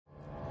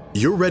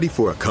You're ready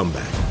for a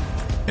comeback.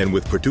 And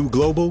with Purdue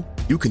Global,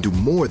 you can do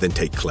more than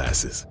take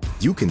classes.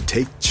 You can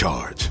take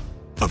charge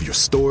of your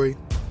story,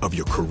 of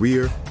your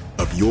career,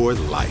 of your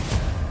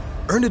life.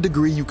 Earn a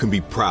degree you can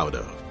be proud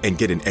of and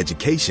get an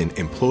education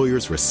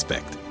employers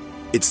respect.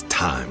 It's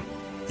time,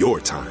 your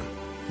time,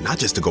 not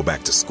just to go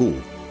back to school,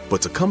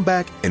 but to come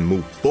back and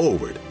move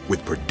forward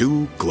with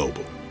Purdue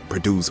Global,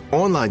 Purdue's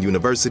online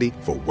university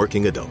for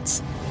working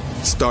adults.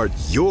 Start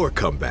your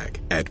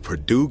comeback at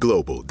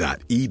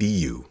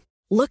purdueglobal.edu.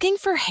 Looking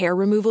for hair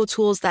removal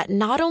tools that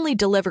not only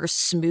deliver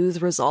smooth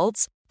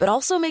results, but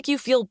also make you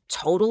feel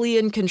totally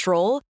in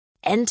control?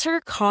 Enter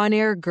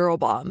Conair Girl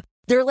Bomb.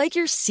 They're like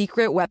your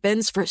secret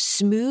weapons for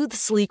smooth,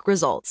 sleek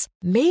results,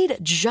 made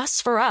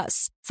just for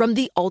us. From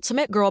the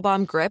ultimate Girl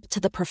Bomb grip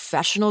to the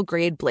professional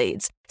grade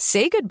blades,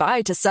 say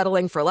goodbye to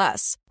settling for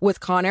less.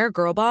 With Conair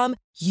Girl Bomb,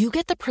 you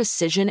get the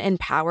precision and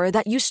power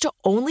that used to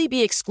only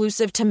be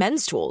exclusive to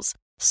men's tools.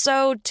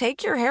 So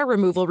take your hair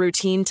removal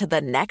routine to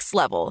the next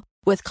level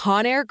with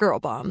Conair Girl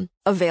Bomb.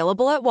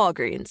 Available at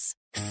Walgreens.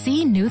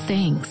 See new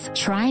things,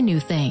 try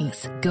new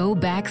things, go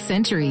back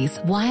centuries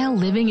while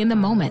living in the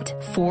moment,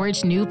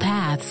 forge new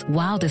paths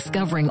while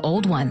discovering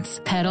old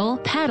ones, pedal,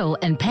 paddle,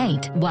 and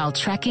paint while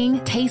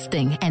trekking,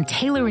 tasting, and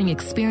tailoring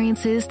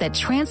experiences that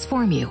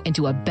transform you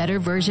into a better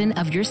version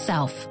of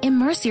yourself.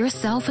 Immerse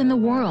yourself in the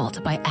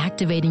world by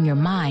activating your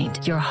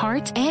mind, your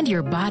heart, and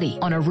your body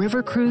on a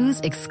river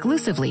cruise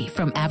exclusively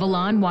from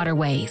Avalon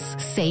Waterways.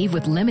 Save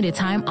with limited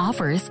time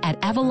offers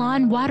at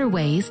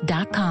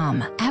AvalonWaterways.com.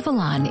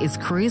 Avalon is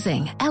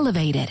cruising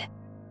elevated.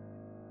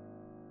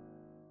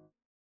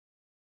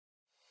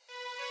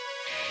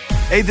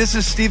 Hey, this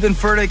is Stephen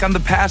Furtick. I'm the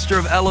pastor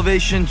of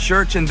Elevation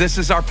Church, and this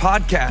is our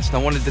podcast. I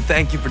wanted to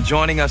thank you for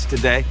joining us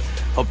today.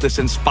 Hope this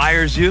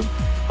inspires you.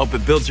 Hope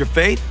it builds your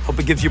faith. Hope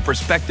it gives you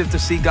perspective to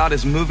see God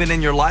is moving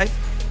in your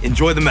life.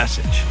 Enjoy the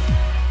message.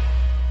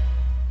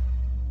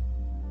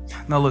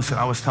 Now listen,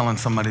 I was telling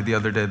somebody the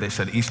other day, they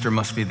said, Easter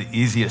must be the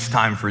easiest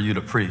time for you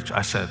to preach.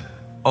 I said,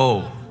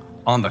 oh,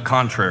 on the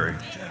contrary.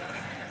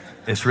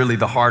 It's really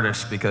the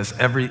hardest because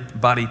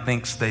everybody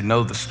thinks they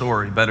know the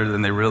story better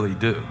than they really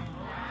do.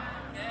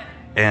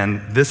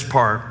 And this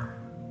part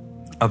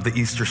of the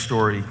Easter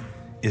story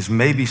is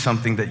maybe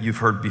something that you've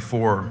heard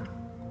before,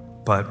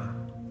 but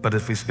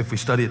if we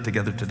study it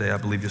together today, I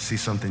believe you'll see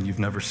something you've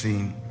never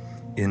seen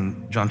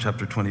in John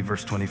chapter 20,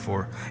 verse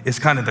 24. It's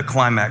kind of the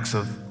climax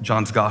of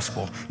John's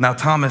gospel. Now,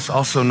 Thomas,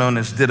 also known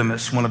as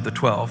Didymus, one of the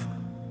 12,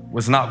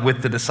 was not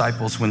with the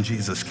disciples when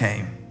Jesus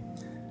came.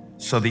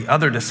 So the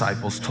other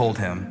disciples told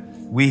him,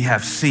 "We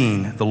have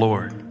seen the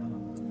Lord."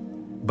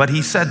 But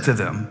he said to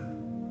them,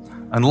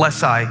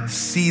 "Unless I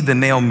see the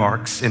nail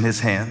marks in his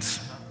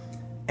hands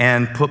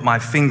and put my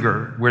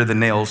finger where the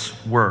nails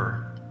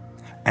were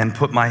and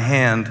put my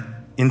hand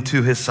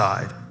into his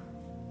side,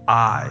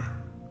 I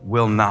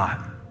will not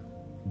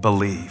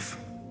believe."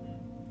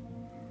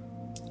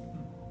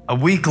 A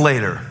week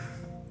later,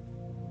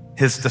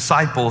 his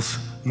disciples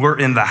were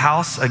in the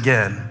house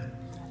again,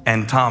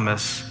 and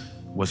Thomas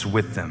was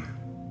with them.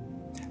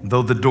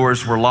 Though the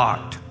doors were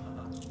locked,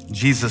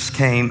 Jesus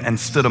came and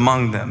stood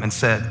among them and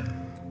said,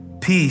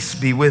 "Peace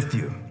be with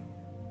you."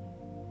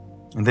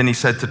 And then he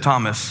said to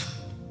Thomas,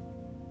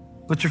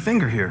 "Put your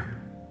finger here.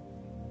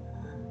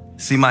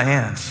 See my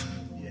hands."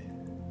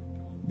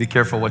 Be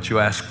careful what you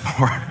ask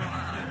for.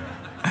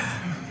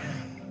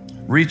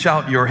 "Reach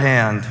out your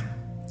hand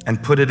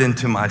and put it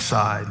into my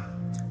side.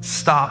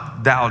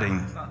 Stop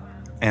doubting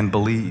and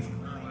believe."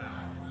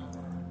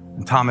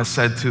 And Thomas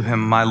said to him,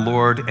 "My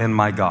Lord and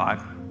my God."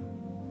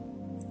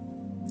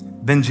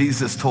 Then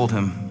Jesus told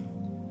him,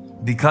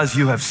 "Because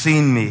you have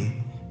seen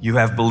me, you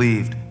have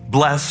believed.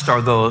 Blessed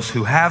are those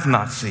who have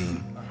not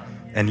seen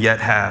and yet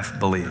have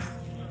believed."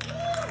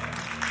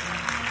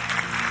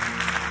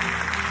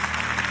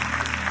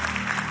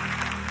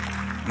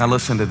 Now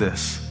listen to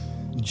this.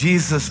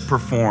 Jesus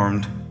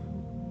performed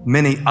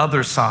many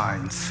other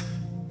signs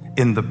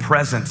in the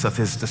presence of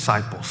his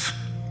disciples,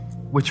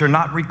 which are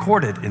not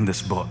recorded in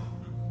this book.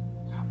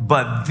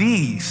 But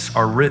these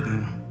are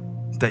written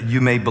that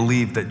you may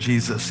believe that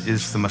Jesus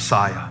is the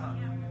Messiah,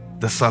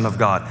 the Son of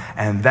God,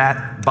 and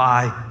that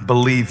by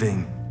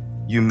believing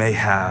you may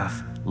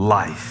have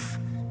life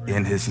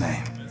in his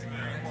name.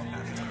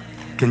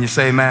 Can you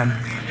say amen?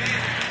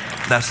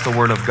 That's the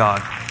word of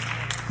God.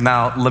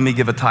 Now, let me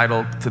give a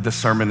title to this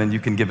sermon and you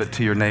can give it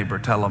to your neighbor.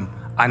 Tell him,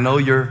 I know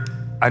you're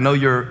a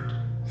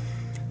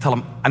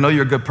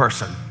good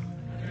person.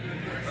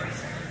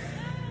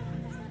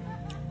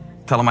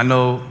 Tell him, I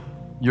know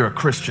you're a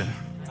Christian.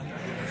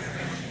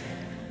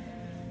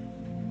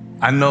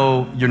 I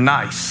know you're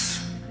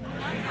nice.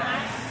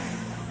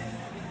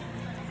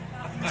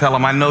 Tell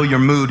them, I know you're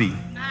moody.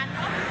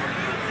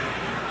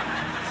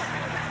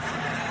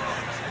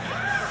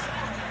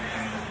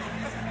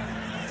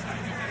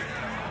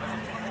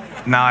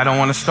 Now, I don't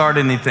want to start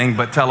anything,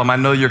 but tell them, I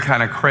know you're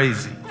kind of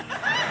crazy.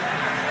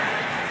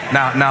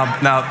 Now,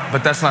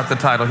 but that's not the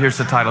title. Here's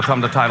the title. Tell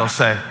them the title.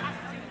 Say,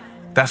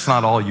 that's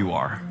not all you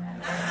are.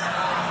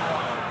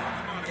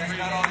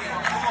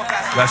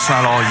 That's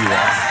not all you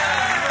are.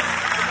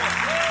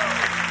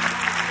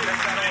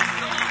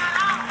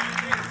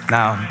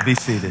 Now, be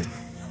seated.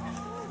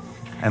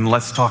 And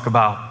let's talk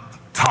about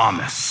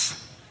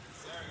Thomas,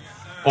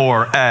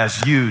 or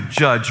as you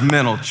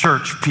judgmental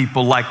church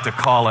people like to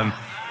call him,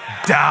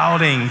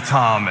 Doubting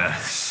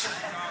Thomas.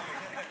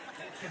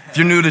 If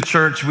you're new to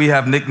church, we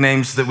have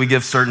nicknames that we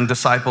give certain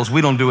disciples.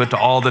 We don't do it to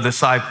all the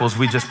disciples.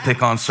 We just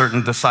pick on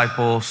certain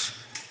disciples.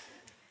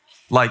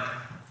 Like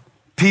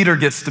Peter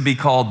gets to be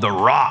called the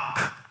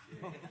Rock,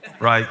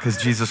 right?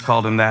 Because Jesus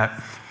called him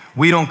that.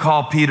 We don't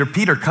call Peter.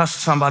 Peter cussed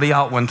somebody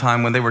out one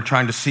time when they were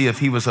trying to see if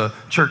he was a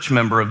church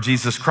member of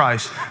Jesus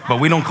Christ. But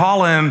we don't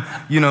call him,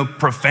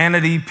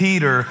 profanity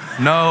Peter.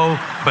 No,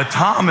 but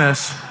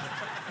Thomas.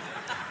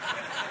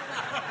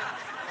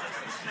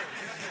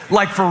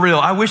 Like for real,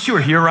 I wish you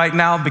were here right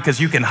now because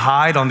you can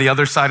hide on the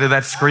other side of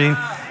that screen.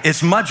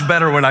 It's much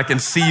better when I can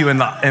see you in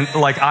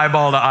like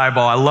eyeball to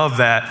eyeball. I love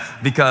that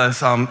because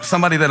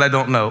somebody that I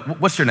don't know.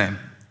 What's your name?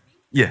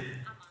 Yeah.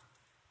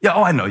 Yeah,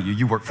 oh, I know you.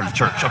 You work for the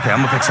church. Okay, I'm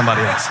gonna pick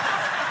somebody else.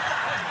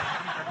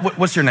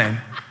 What's your name?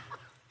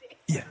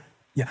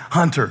 Yeah,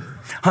 Hunter.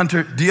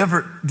 Hunter, do you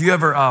ever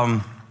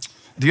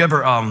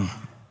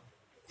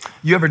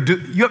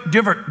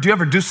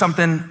do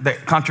something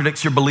that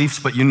contradicts your beliefs,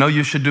 but you know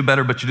you should do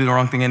better, but you do the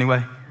wrong thing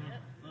anyway?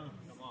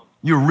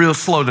 You're real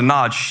slow to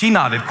nod. She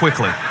nodded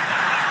quickly.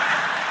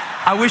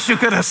 I wish you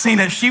could have seen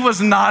it. She was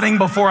nodding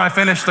before I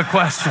finished the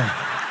question.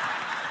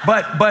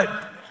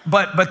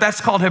 But that's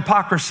called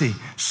hypocrisy.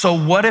 So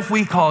what if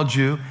we called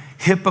you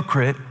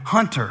Hypocrite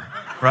Hunter,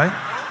 right?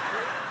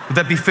 Would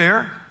that be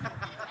fair?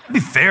 It'd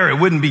be fair. It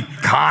wouldn't be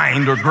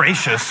kind or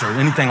gracious or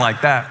anything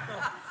like that.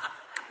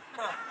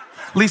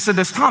 Lisa,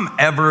 does Tom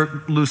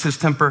ever lose his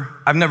temper?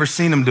 I've never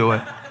seen him do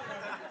it.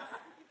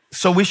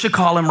 So we should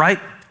call him, right?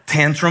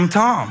 Tantrum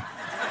Tom.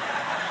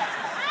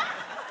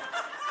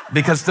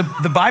 Because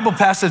the Bible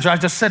passage I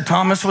just said,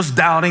 Thomas was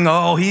doubting.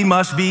 Oh, he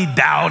must be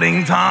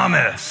Doubting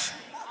Thomas.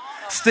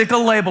 Stick a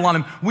label on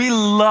him. We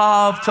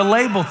love to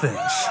label things.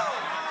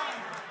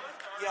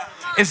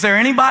 Is there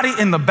anybody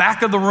in the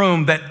back of the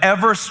room that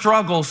ever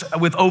struggles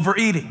with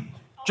overeating?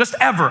 Just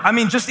ever. I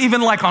mean, just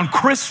even like on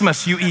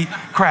Christmas, you eat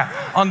crap.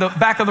 On the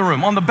back of the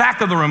room, on the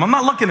back of the room. I'm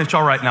not looking at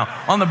y'all right now.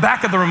 On the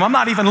back of the room. I'm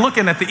not even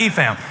looking at the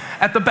EFAM.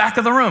 At the back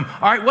of the room.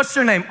 All right, what's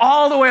your name?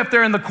 All the way up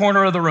there in the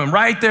corner of the room.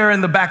 Right there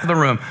in the back of the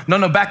room.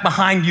 No, back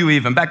behind you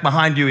even. Back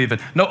behind you even.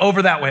 No,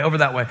 over that way, over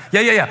that way.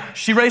 Yeah.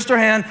 She raised her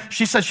hand.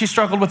 She said she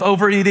struggled with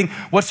overeating.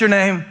 What's your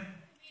name?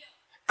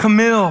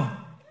 Camille.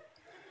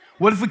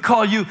 What if we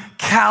call you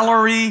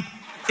Calorie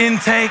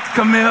Intake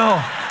Camille?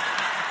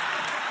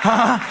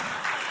 Huh?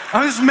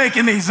 I'm just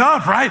making these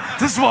up, right?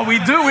 This is what we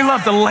do. We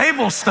love to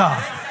label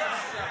stuff.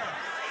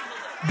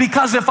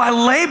 Because if I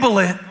label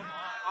it,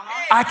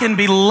 I can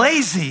be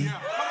lazy.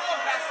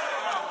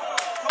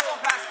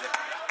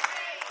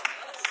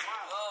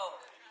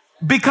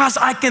 Because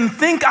I can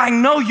think I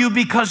know you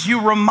because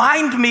you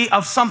remind me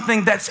of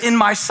something that's in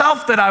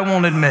myself that I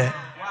won't admit.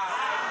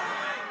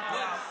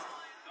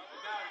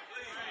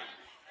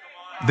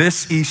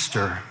 This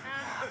Easter,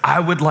 I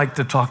would like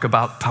to talk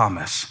about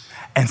Thomas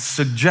and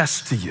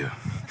suggest to you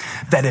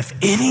that if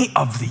any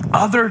of the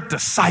other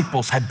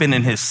disciples had been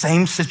in his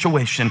same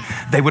situation,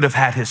 they would have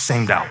had his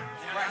same doubt.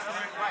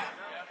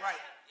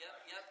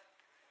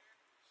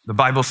 The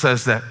Bible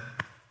says that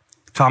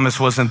Thomas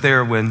wasn't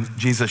there when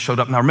Jesus showed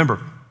up. Now remember,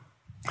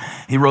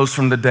 he rose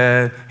from the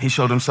dead. He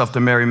showed himself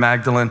to Mary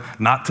Magdalene,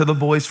 not to the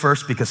boys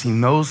first, because he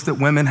knows that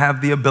women have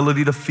the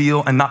ability to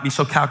feel and not be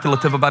so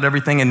calculative about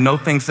everything and know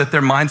things that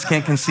their minds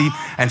can't conceive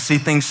and see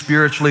things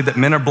spiritually that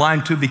men are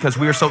blind to because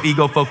we are so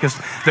ego-focused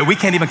that we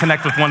can't even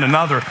connect with one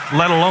another,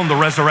 let alone the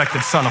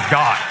resurrected Son of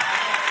God.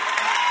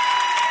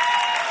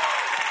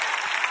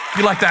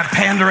 You like that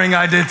pandering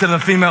I did to the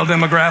female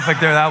demographic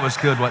there? That was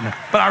good, wasn't it?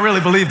 But I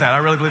really believe that. I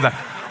really believe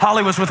that.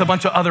 Holly was with a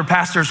bunch of other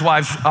pastors'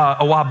 wives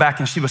a while back,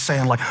 and she was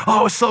saying like,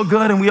 oh, it's so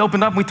good, and we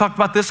opened up, and we talked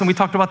about this, and we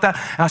talked about that.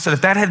 And I said,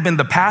 if that had been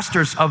the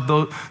pastors of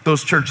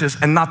those churches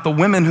and not the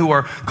women who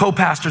are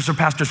co-pastors or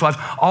pastors' wives,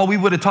 all we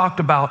would have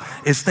talked about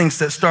is things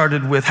that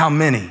started with how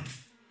many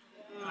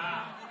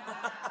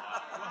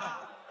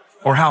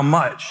or how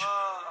much.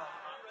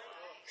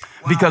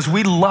 Because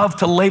we love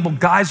to label.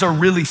 Guys are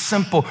really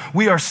simple.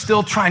 We are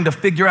still trying to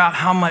figure out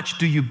how much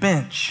do you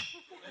bench.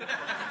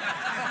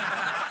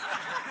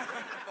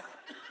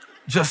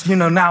 Just,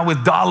 now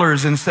with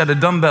dollars instead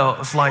of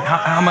dumbbells, like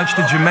how much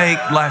did you make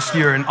last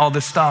year and all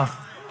this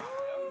stuff?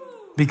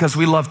 Because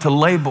we love to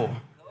label.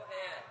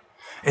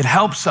 It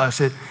helps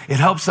us. It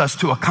helps us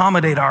to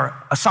accommodate our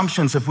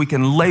assumptions if we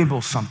can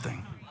label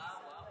something.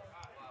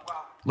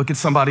 Look at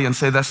somebody and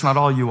say, that's not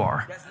all you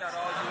are.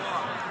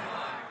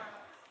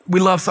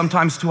 We love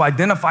sometimes to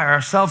identify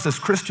ourselves as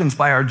Christians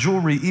by our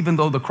jewelry, even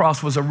though the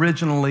cross was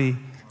originally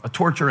a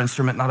torture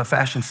instrument, not a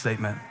fashion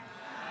statement.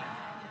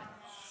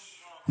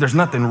 There's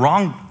nothing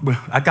wrong with,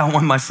 I got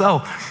one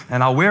myself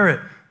and I'll wear it.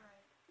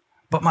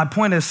 But my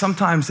point is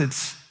sometimes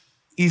it's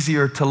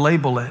easier to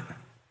label it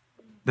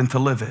than to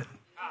live it.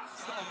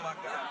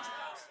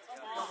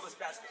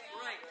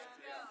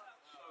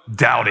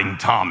 Doubting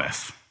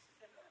Thomas.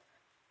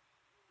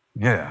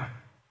 Yeah,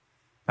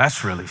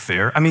 that's really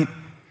fair. I mean,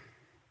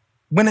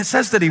 when it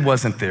says that he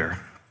wasn't there,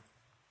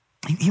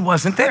 he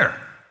wasn't there.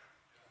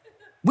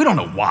 We don't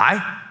know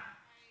why.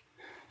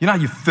 You know how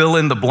you fill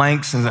in the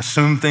blanks and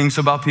assume things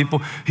about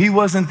people? He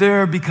wasn't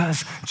there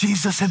because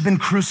Jesus had been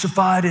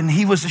crucified and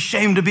he was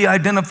ashamed to be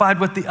identified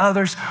with the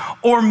others.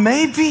 Or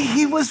maybe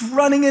he was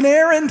running an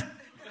errand.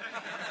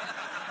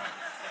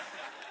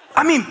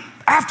 I mean,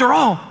 after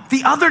all,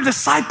 the other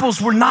disciples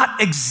were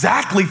not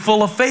exactly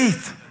full of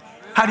faith.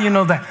 How do you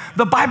know that?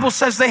 The Bible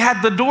says they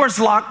had the doors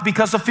locked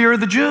because of fear of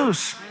the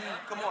Jews.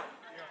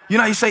 You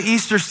know, you say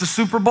Easter's the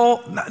Super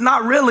Bowl?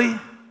 Not really.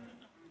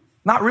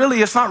 Not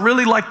really. It's not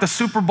really like the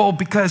Super Bowl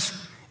because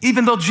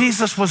even though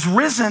Jesus was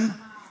risen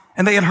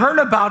and they had heard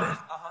about it,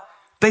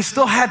 they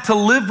still had to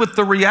live with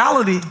the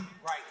reality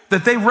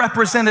that they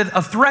represented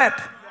a threat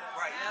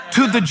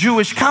to the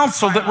Jewish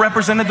council that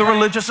represented the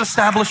religious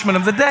establishment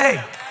of the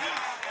day.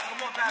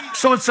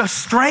 So it's a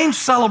strange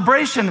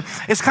celebration.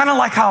 It's kind of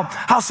like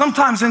how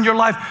sometimes in your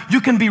life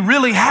you can be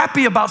really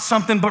happy about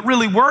something but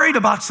really worried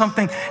about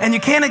something, and you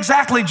can't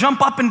exactly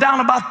jump up and down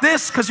about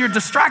this because you're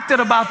distracted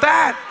about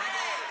that.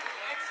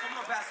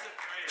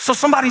 So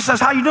somebody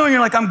says, how you doing?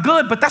 You're like, I'm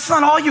good, but that's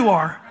not all you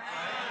are.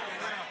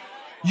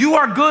 You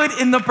are good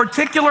in the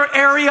particular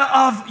area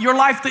of your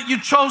life that you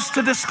chose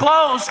to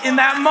disclose in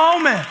that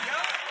moment.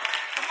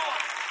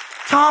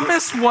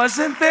 Thomas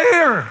wasn't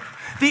there.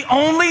 The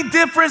only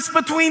difference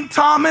between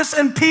Thomas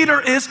and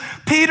Peter is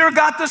Peter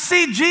got to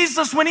see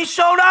Jesus when he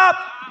showed up.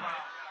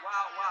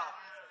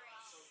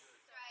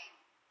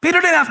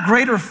 Peter didn't have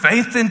greater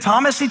faith than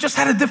Thomas. He just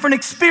had a different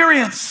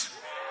experience.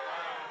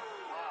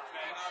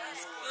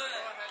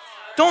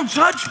 Don't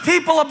judge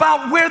people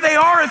about where they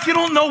are if you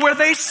don't know where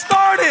they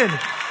started.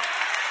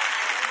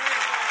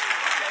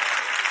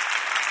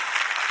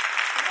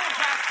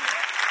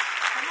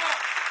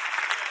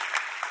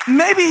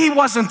 Maybe he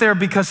wasn't there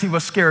because he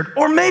was scared,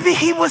 or maybe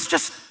he was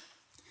just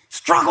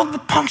struggled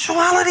with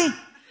punctuality.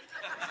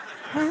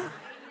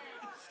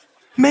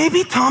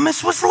 Maybe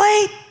Thomas was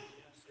late.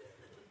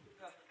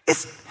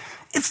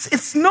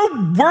 It's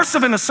no worse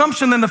of an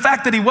assumption than the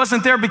fact that he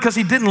wasn't there because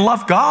he didn't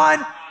love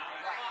God.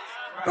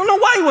 I don't know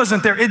why he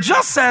wasn't there. It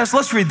just says,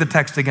 let's read the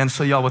text again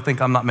so y'all would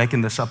think I'm not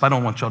making this up. I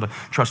don't want y'all to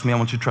trust me. I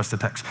want you to trust the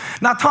text.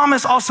 Now,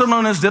 Thomas, also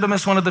known as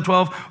Didymus, one of the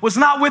 12, was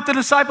not with the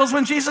disciples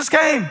when Jesus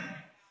came.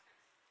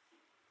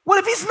 What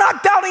if he's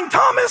not doubting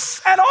Thomas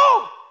at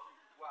all?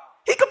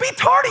 He could be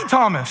tardy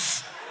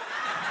Thomas.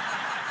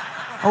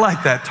 I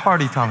like that,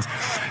 tardy Thomas.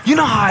 You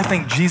know how I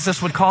think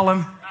Jesus would call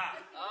him?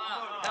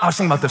 I was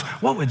thinking about this.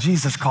 What would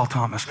Jesus call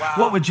Thomas?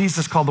 What would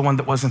Jesus call the one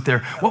that wasn't there?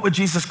 What would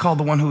Jesus call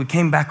the one who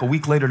came back a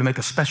week later to make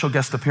a special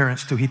guest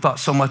appearance to? He thought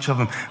so much of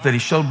him that he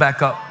showed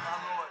back up.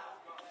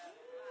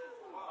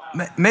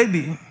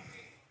 Maybe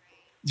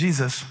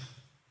Jesus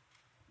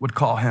would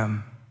call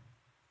him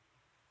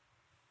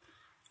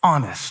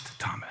Honest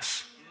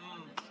Thomas.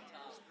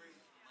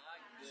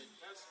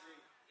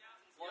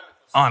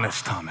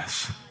 Honest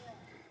Thomas.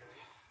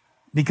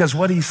 Because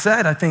what he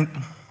said, I think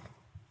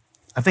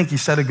he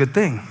said a good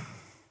thing.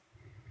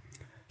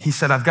 He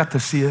said, I've got to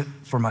see it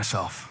for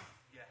myself.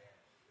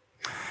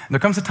 And there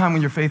comes a time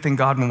when your faith in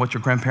God and what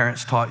your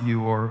grandparents taught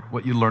you or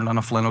what you learned on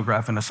a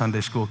flannelgraph in a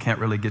Sunday school can't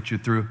really get you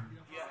through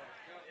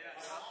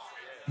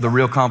the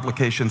real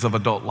complications of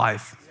adult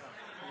life.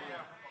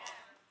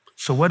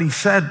 So what he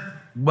said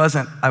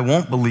wasn't, I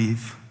won't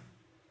believe.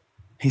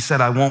 He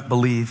said, I won't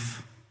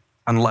believe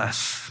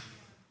unless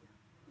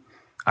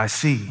I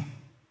see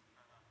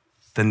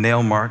the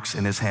nail marks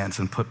in his hands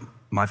and put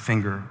my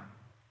finger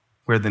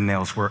where the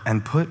nails were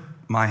and put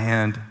my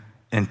hand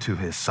into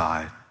his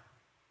side.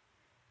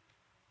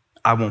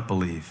 I won't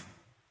believe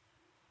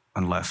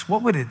unless.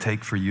 What would it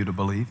take for you to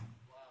believe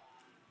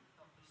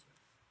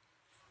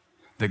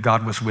that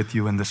God was with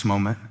you in this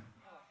moment,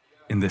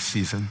 in this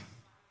season?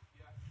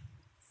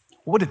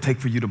 What would it take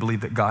for you to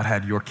believe that God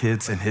had your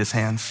kids in his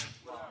hands?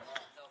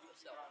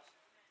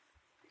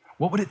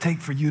 What would it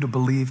take for you to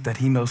believe that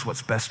he knows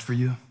what's best for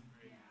you?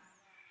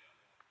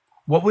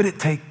 What would it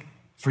take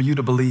for you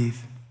to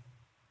believe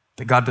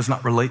that God does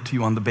not relate to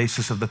you on the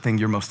basis of the thing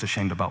you're most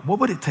ashamed about? What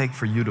would it take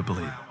for you to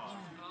believe?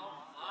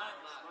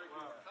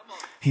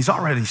 He's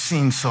already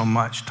seen so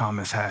much,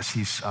 Thomas has.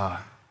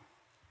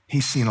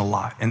 He's seen a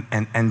lot.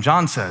 And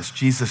John says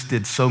Jesus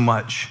did so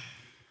much,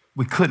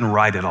 we couldn't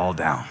write it all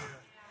down.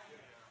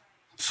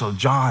 So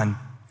John,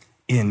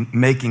 in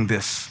making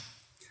this,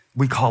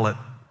 we call it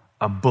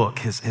a book,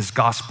 his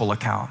gospel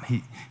account,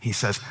 he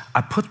says,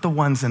 I put the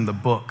ones in the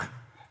book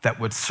that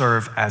would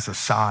serve as a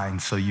sign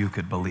so you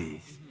could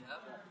believe.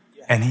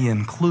 And he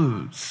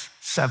includes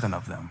 7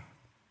 of them,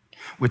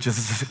 which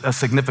is a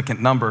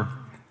significant number,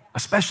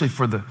 especially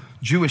for the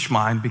Jewish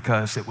mind,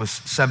 because it was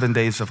 7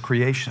 days of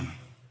creation,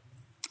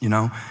 you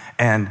know?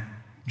 And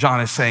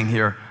John is saying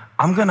here,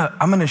 I'm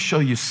gonna show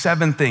you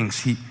 7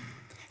 things.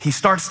 He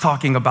starts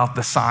talking about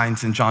the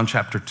signs in John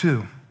chapter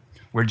 2,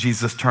 where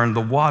Jesus turned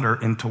the water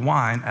into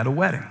wine at a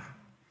wedding.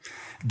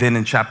 Then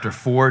in chapter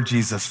 4,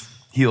 Jesus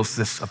heals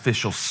this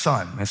official's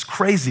son. It's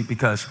crazy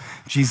because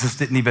Jesus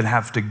didn't even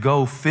have to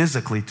go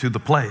physically to the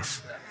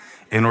place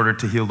in order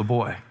to heal the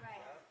boy.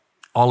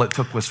 All it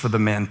took was for the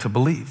man to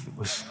believe. It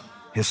was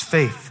his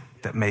faith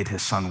that made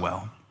his son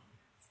well.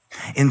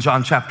 In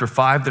John chapter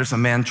 5, there's a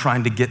man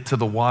trying to get to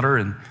the water,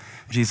 and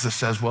Jesus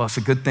says, well, it's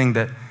a good thing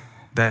that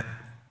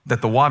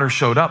the water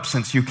showed up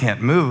since you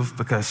can't move,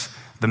 because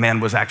the man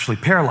was actually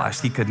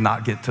paralyzed. He could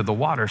not get to the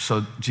water,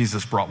 so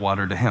Jesus brought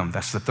water to him.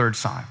 That's the third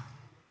sign.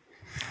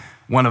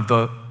 One of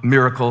the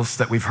miracles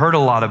that we've heard a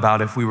lot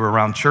about if we were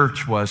around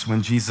church was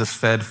when Jesus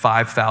fed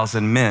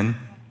 5,000 men,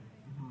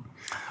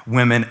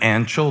 women,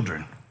 and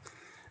children.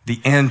 The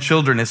and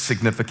children is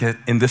significant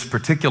in this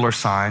particular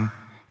sign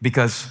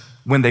because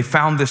when they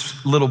found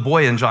this little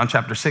boy in John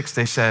chapter 6,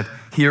 they said,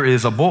 here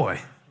is a boy.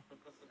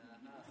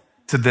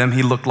 To them,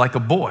 he looked like a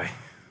boy.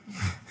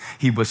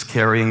 He was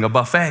carrying a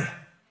buffet.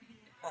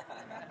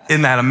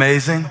 Isn't that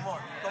amazing? Come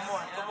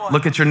on.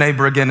 Look at your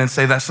neighbor again and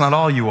say, that's not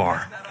all you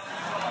are.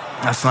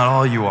 That's not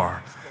all you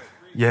are.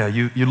 Yeah,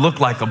 you look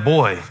like a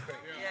boy,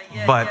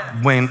 but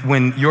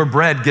when your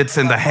bread gets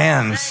in the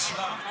hands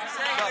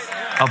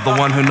of the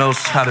one who knows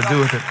how to do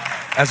with it.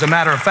 As a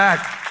matter of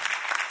fact,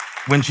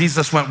 when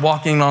Jesus went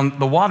walking on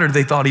the water,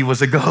 they thought he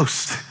was a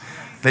ghost.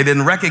 They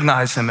didn't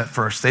recognize him at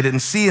first. They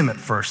didn't see him at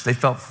first. They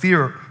felt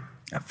fear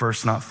at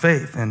first, not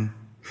faith. And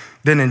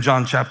then in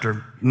John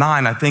chapter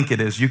 9, I think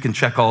it is, you can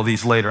check all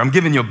these later. I'm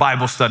giving you a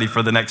Bible study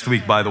for the next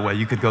week, by the way.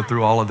 You could go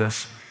through all of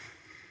this,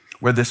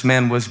 where this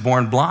man was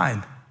born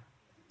blind,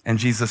 and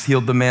Jesus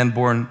healed the man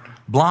born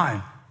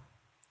blind,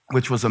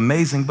 which was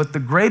amazing. But the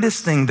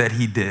greatest thing that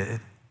he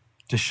did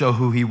to show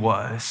who he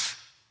was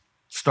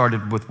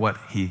started with what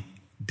he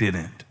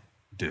didn't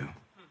do.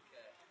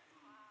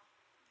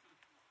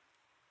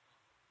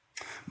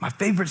 My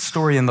favorite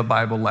story in the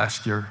Bible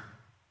last year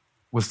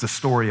was the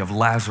story of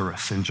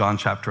Lazarus in John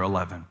chapter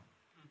 11.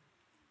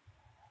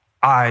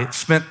 I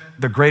spent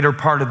the greater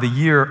part of the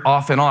year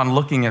off and on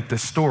looking at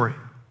this story.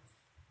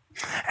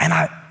 And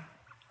I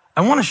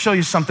want to show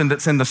you something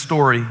that's in the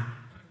story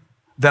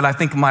that I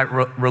think might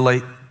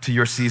relate to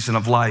your season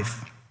of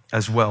life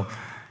as well.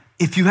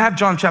 If you have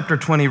John chapter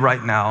 20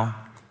 right now,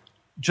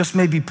 just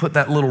maybe put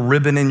that little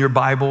ribbon in your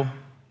Bible.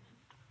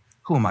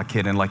 Who am I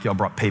kidding? Like y'all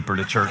brought paper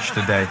to church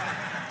today.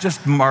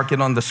 Just mark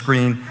it on the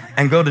screen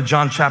and go to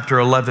John chapter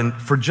 11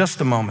 for just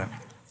a moment.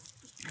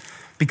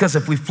 Because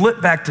if we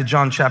flip back to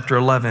John chapter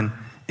 11,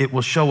 it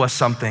will show us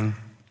something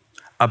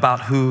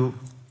about who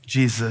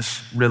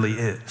Jesus really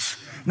is.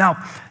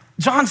 Now,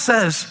 John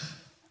says,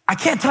 I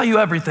can't tell you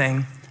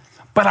everything,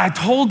 but I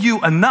told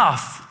you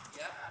enough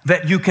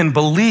that you can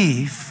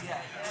believe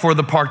for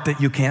the part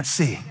that you can't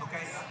see.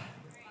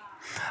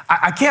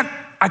 I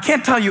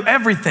can't tell you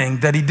everything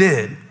that he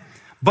did,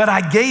 but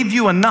I gave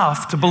you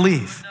enough to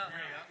believe.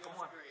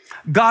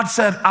 God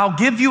said, I'll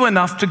give you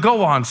enough to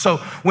go on. So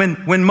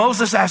when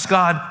Moses asked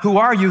God, who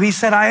are you? He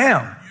said, I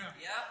am.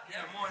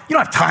 You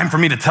don't have time for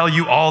me to tell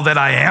you all that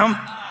I am.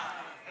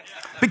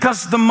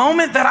 Because the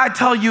moment that I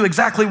tell you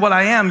exactly what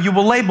I am, you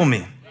will label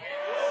me.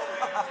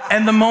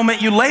 And the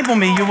moment you label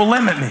me, you will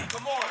limit me.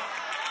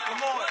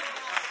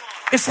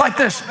 It's like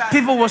this.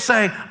 People will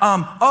say,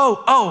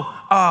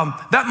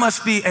 that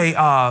must be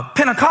a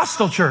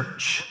Pentecostal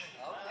church.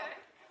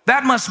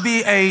 That must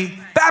be a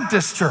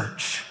Baptist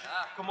church.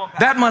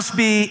 That must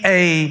be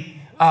a,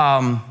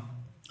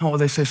 what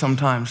they say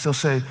sometimes? They'll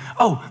say,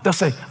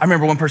 I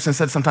remember one person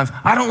said sometimes,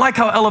 I don't like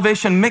how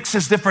Elevation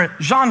mixes different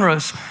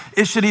genres.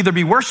 It should either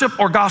be worship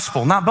or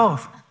gospel, not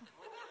both.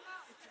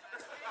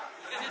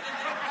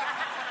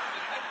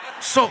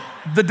 So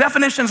the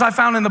definitions I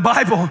found in the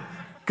Bible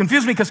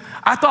confused me because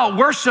I thought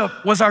worship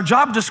was our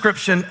job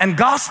description and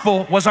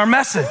gospel was our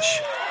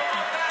message.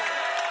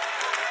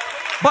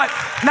 But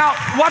now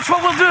watch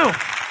what we'll do.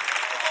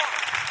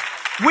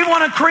 We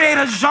want to create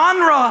a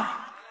genre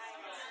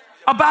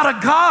about a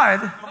God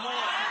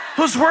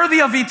who's worthy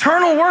of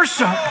eternal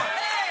worship.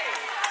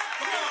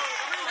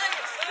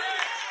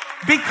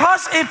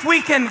 Because if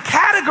we can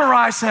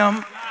categorize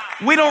him,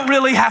 we don't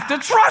really have to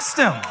trust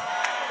him.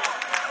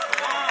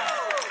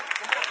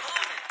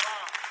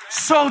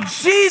 So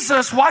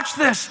Jesus, watch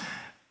this.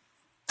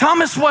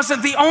 Thomas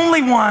wasn't the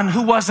only one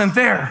who wasn't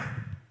there.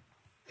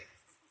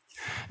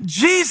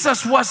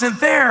 Jesus wasn't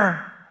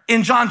there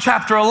in John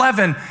chapter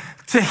 11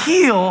 to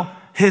heal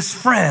his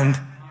friend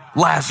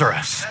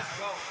Lazarus.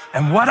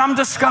 And what I'm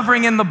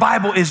discovering in the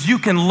Bible is you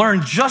can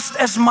learn just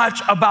as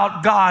much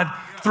about God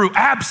through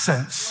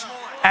absence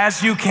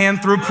as you can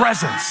through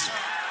presence.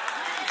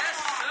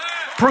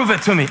 Prove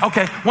it to me.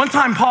 Okay, one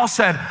time Paul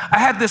said, I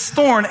had this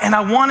thorn and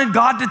I wanted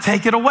God to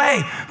take it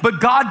away, but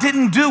God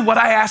didn't do what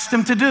I asked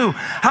him to do.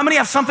 How many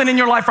have something in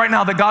your life right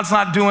now that God's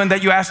not doing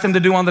that you asked him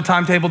to do on the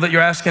timetable that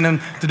you're asking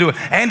him to do it?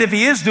 And if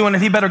he is doing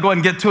it, he better go ahead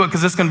and get to it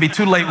because it's going to be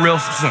too late real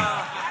soon.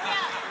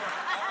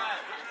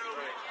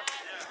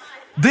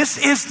 This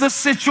is the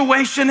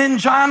situation in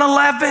John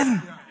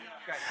 11.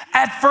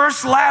 At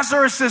first,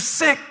 Lazarus is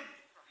sick,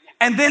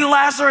 and then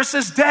Lazarus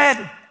is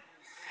dead.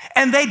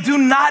 And they do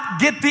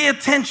not get the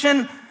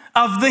attention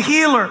of the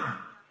healer.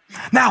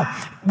 Now,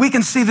 we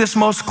can see this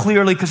most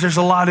clearly because there's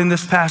a lot in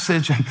this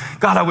passage. And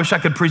God, I wish I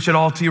could preach it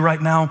all to you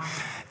right now.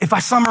 If I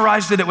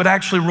summarized it, it would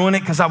actually ruin it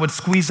because I would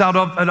squeeze out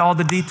of it all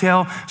the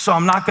detail. So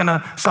I'm not going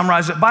to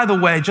summarize it. By the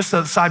way, just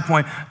a side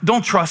point,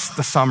 don't trust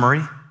the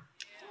summary.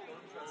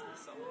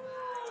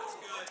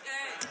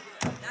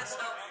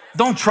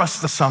 Don't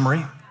trust the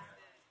summary.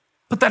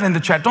 Put that in the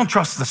chat. Don't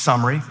trust the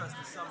summary.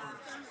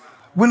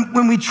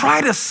 When we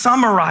try to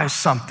summarize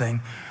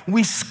something,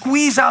 we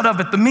squeeze out of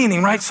it the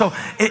meaning, right? So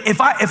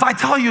if I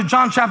tell you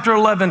John chapter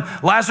 11,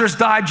 Lazarus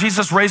died,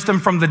 Jesus raised him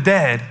from the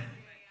dead,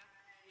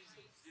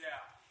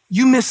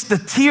 you miss the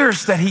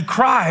tears that he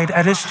cried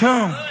at his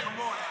tomb.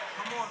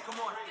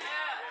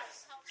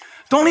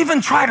 Don't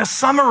even try to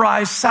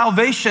summarize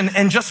salvation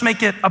and just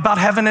make it about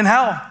heaven and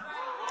hell.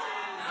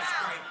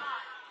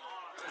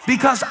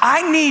 Because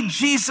I need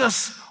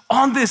Jesus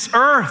on this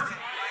earth.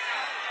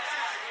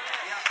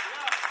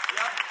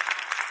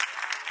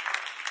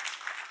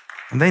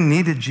 And they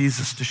needed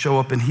Jesus to show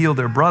up and heal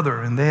their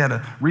brother, and they had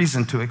a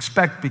reason to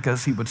expect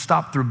because he would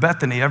stop through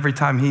Bethany every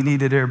time he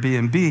needed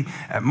Airbnb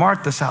at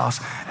Martha's house,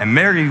 and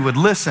Mary would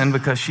listen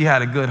because she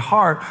had a good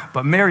heart,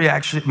 but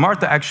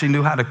Martha actually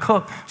knew how to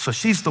cook, so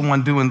she's the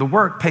one doing the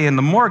work, paying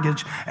the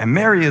mortgage, and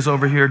Mary is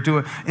over here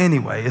doing,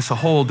 anyway, it's a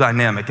whole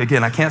dynamic.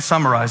 Again, I can't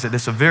summarize it.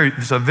 It's a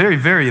very,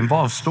 very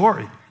involved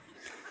story.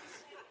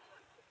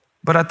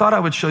 But I thought I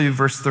would show you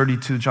verse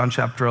 32, John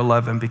chapter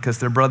 11, because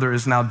their brother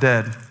is now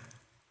dead.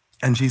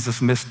 And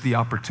Jesus missed the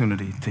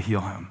opportunity to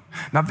heal him.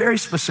 Now, very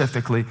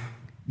specifically,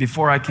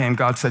 before I came,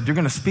 God said, you're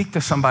going to speak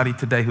to somebody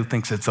today who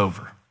thinks it's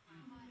over.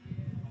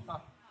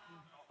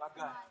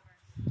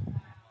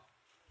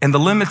 And the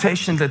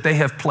limitation that they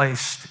have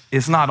placed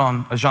is not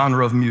on a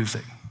genre of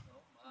music.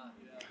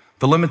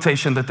 The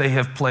limitation that they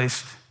have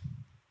placed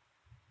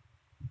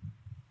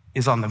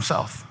is on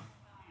themselves.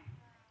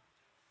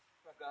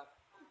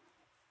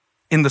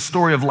 In the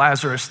story of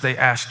Lazarus, they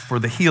asked for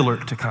the healer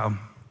to come.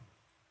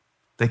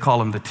 They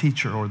call him the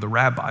teacher or the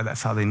rabbi.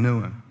 That's how they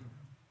knew him.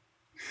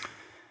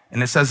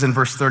 And it says in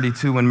verse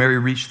 32, when Mary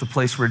reached the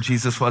place where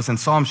Jesus was and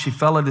saw him, she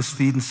fell at his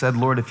feet and said,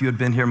 Lord, if you had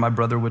been here, my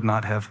brother would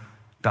not have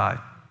died.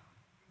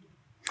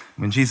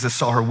 When Jesus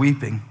saw her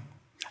weeping,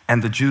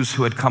 and the Jews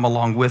who had come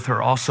along with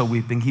her also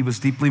weeping, he was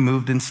deeply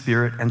moved in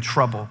spirit and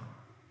troubled.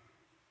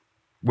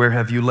 Where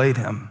have you laid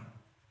him?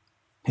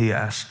 He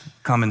asked.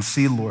 Come and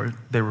see, Lord,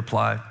 they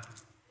replied.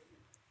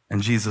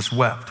 And Jesus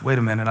wept. Wait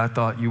a minute, I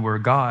thought you were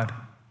God.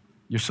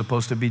 You're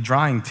supposed to be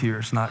drying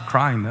tears, not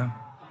crying them.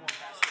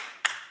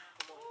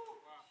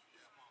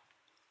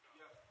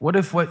 What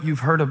if what you've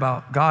heard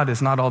about God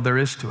is not all there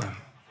is to him?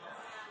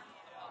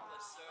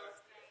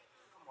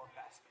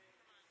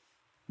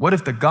 What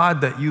if the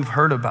God that you've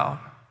heard about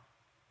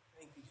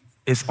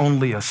is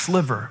only a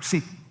sliver?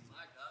 See,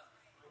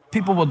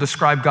 people will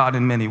describe God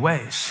in many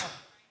ways.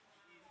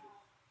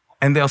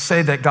 And they'll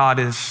say that God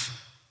is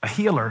a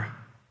healer,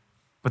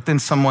 but then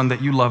someone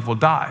that you love will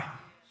die.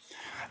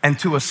 And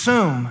to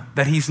assume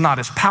that he's not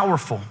as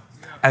powerful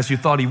as you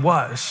thought he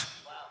was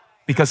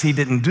because he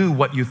didn't do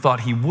what you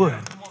thought he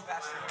would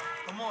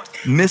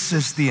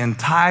misses the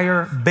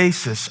entire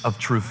basis of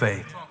true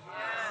faith.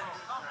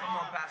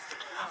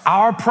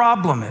 Our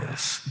problem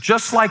is,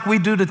 just like we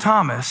do to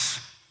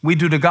Thomas, we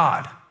do to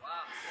God.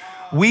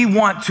 We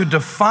want to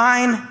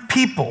define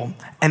people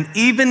and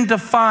even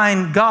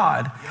define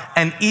God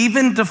and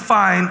even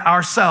define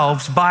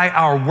ourselves by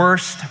our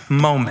worst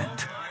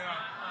moment.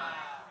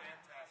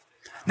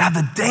 Now,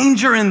 the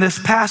danger in this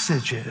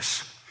passage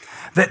is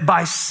that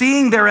by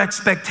seeing their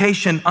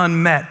expectation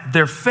unmet,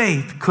 their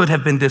faith could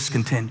have been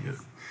discontinued.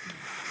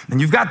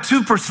 And you've got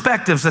two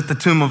perspectives at the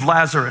tomb of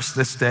Lazarus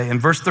this day. In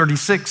verse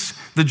 36,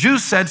 the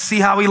Jews said, see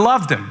how he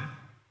loved him.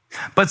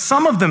 But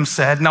some of them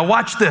said, now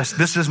watch this,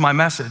 this is my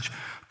message.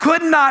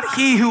 Could not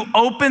he who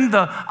opened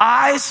the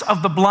eyes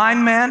of the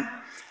blind man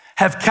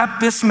have kept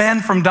this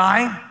man from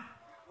dying?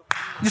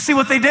 You see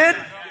what they did?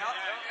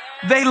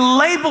 They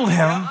labeled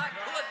him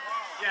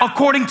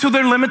according to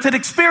their limited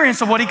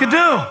experience of what he could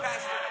do.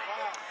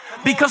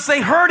 Because they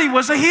heard he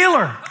was a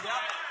healer.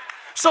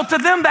 So to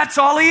them, that's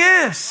all he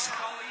is.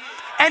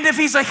 And if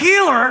he's a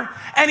healer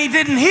and he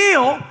didn't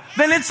heal,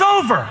 then it's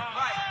over.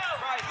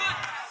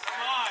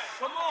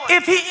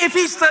 If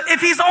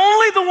he's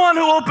only the one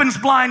who opens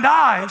blind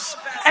eyes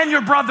and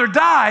your brother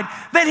died,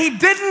 then he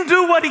didn't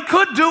do what he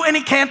could do and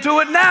he can't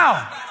do it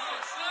now.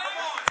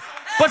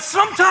 But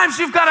sometimes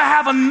you've got to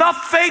have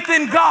enough faith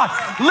in God.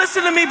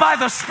 Listen to me by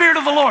the Spirit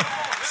of the Lord.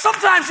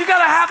 Sometimes you got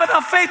to have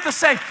enough faith to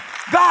say,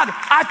 God,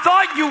 I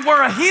thought you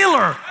were a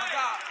healer,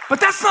 but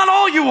that's not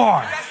all you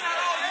are.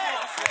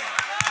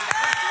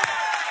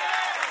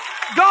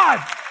 God,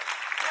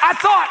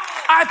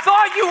 I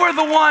thought you were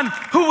the one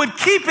who would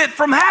keep it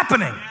from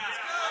happening,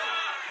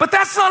 but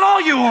that's not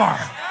all you are.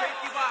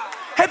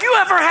 Have you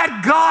ever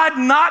had God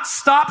not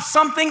stop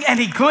something and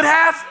he could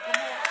have?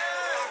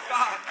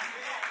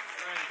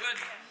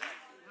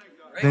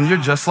 Then you're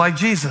just like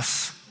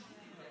Jesus.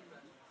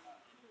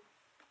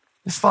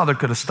 His father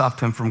could have stopped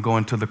him from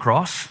going to the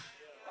cross.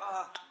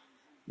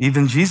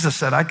 Even Jesus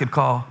said, I could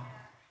call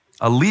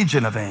a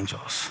legion of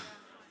angels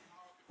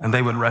and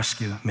they would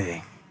rescue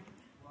me.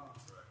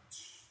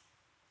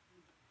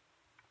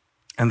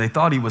 and they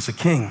thought he was a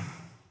king.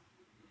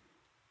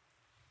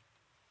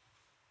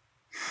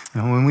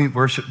 And when we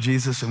worship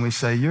Jesus and we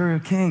say, you're a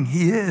king,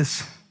 he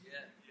is.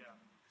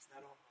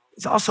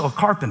 He's also a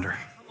carpenter.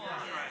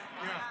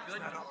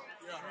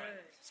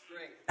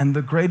 And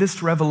the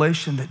greatest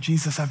revelation that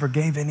Jesus ever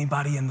gave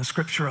anybody in the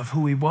scripture of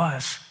who he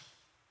was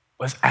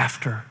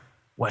after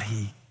what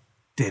he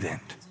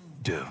didn't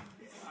do.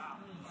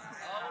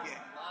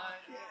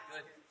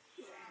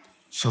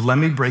 So let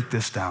me break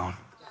this down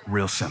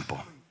real simple.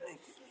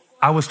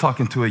 I was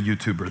talking to a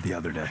YouTuber the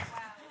other day.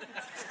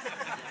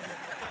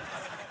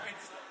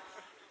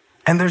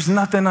 And there's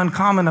nothing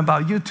uncommon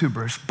about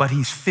YouTubers, but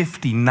he's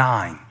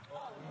 59.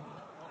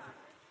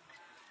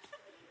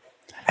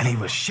 And he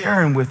was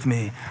sharing with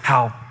me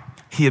how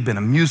he had been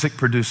a music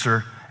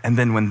producer, and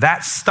then when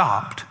that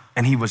stopped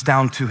and he was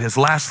down to his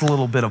last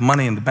little bit of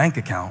money in the bank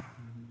account,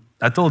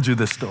 I told you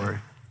this story.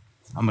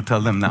 I'm gonna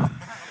tell them now.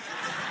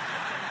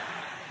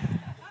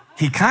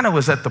 He kind of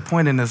was at the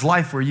point in his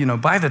life where,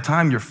 by the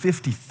time you're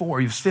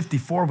 54, he was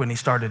 54 when he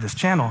started his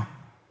channel,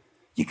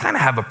 you kind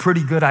of have a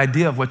pretty good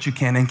idea of what you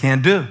can and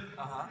can't do,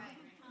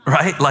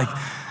 right?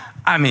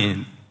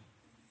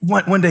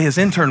 One day his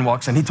intern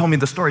walks in. He told me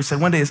the story. He said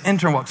one day his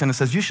intern walks in and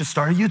says, you should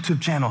start a YouTube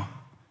channel.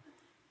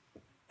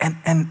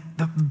 And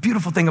the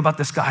beautiful thing about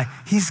this guy,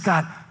 he's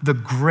got the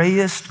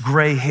grayest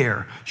gray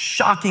hair,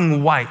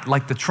 shocking white,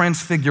 like the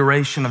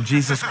transfiguration of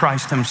Jesus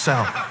Christ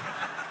himself.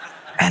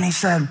 And he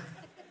said,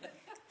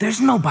 there's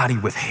nobody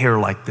with hair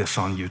like this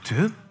on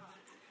YouTube.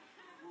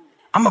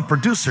 I'm a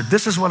producer.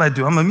 This is what I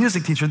do. I'm a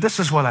music teacher. This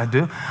is what I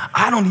do.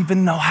 I don't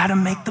even know how to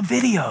make the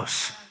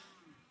videos.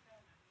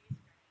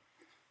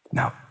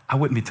 Now, I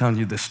wouldn't be telling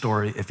you this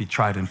story if he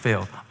tried and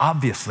failed.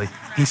 Obviously,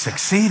 he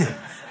succeeded,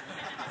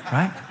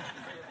 right?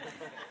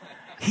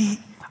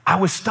 I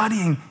was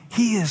studying,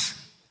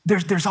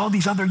 there's all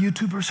these other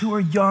YouTubers who are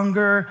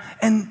younger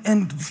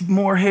and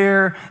more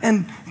hair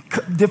and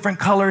different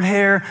colored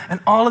hair and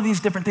all of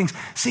these different things.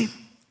 See,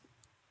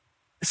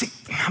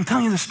 I'm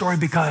telling you this story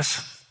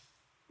because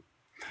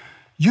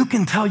you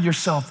can tell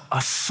yourself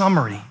a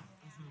summary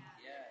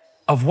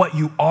of what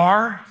you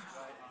are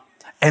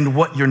and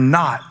what you're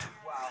not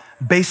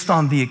based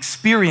on the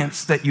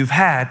experience that you've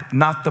had,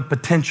 not the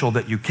potential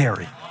that you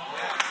carry.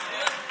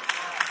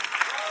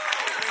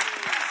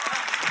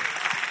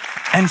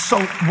 And so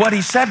what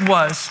he said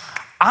was,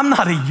 I'm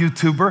not a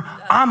YouTuber,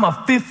 I'm a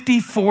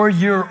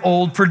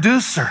 54-year-old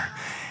producer.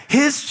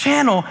 His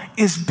channel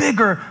is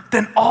bigger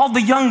than all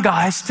the young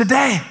guys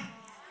today.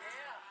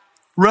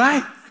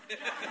 Right?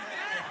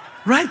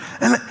 Right?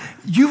 And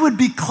you would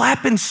be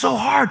clapping so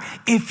hard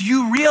if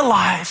you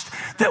realized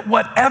that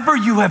whatever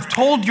you have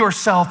told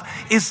yourself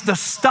is the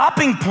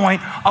stopping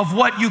point of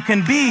what you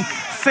can be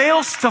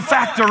fails to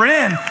factor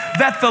in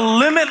that the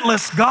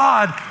limitless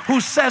God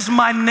who says,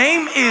 my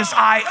name is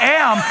I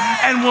am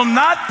and will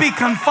not be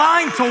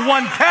confined to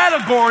one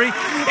category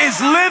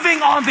is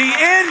living on the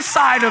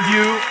inside of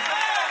you.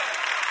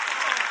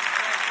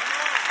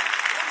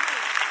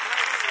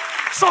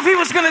 So if he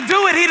was going to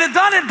do it, he'd have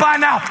done it by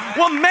now.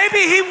 Well, maybe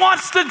he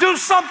wants to do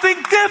something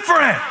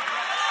different.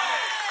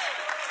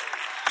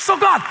 So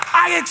God,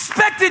 I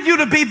expected you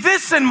to be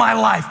this in my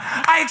life.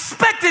 I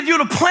expected you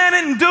to plan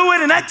it and do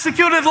it and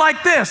execute it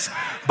like this.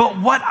 But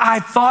what I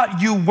thought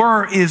you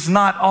were is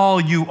not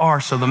all you are.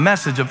 So the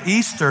message of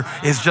Easter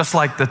is just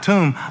like the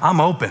tomb.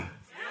 I'm open.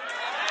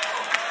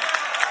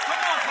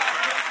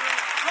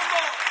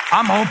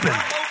 I'm open.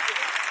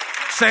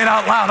 Say it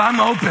out loud. I'm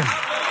open.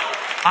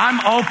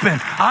 I'm open.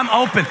 I'm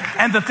open.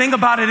 And the thing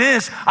about it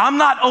is, I'm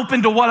not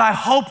open to what I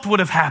hoped would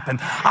have happened.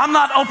 I'm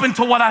not open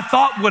to what I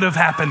thought would have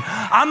happened.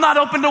 I'm not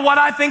open to what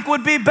I think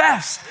would be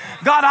best.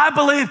 God, I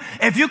believe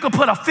if you could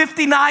put a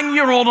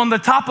 59-year-old on the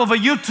top of a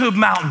YouTube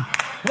mountain,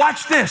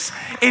 watch this.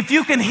 If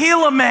you can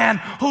heal a man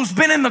who's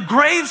been in the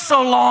grave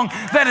so long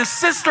that his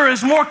sister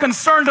is more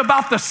concerned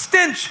about the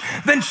stench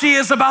than she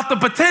is about the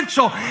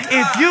potential,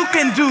 if you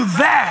can do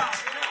that,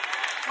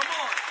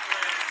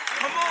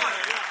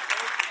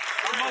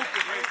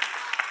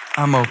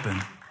 I'm open.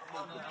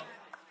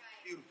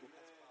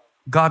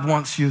 God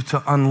wants you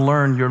to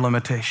unlearn your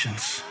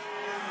limitations.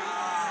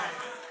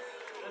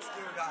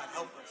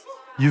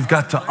 You've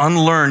got to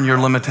unlearn your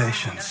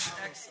limitations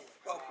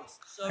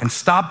and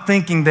stop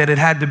thinking that it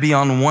had to be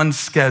on one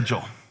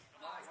schedule.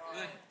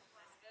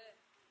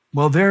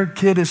 Well, their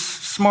kid is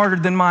smarter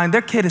than mine.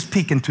 Their kid is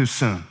peaking too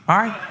soon, all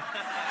right?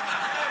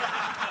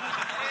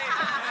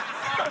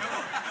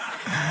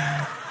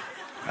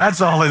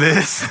 That's all it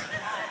is.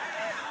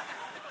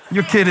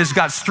 Your kid has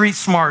got street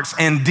smarts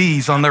and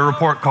D's on their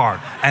report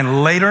card.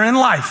 And later in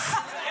life,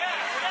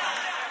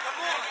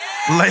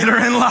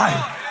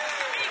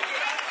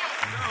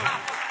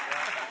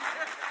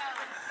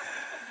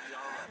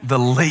 the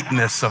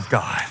lateness of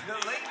God.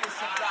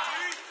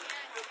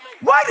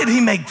 Why did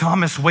he make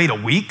Thomas wait a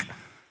week?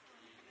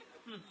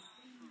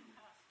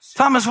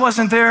 Thomas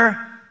wasn't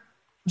there.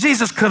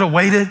 Jesus could have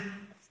waited,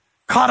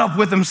 caught up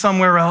with him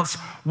somewhere else.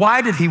 Why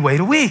did he wait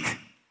a week?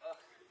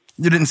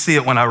 You didn't see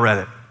it when I read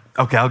it.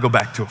 Okay, I'll go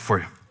back to it for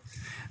you.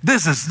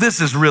 This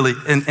is really,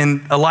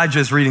 and Elijah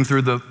is reading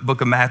through the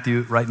book of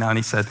Matthew right now, and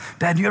he said,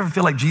 Dad, do you ever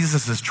feel like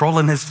Jesus is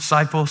trolling his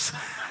disciples?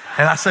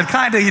 And I said,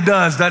 kind of he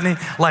does, doesn't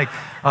he? Like,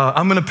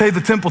 I'm gonna pay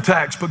the temple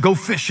tax, but go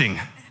fishing.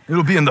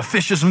 It'll be in the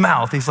fish's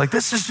mouth. He's like,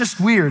 this is just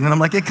weird. And I'm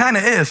like, it kind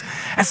of is.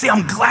 And see,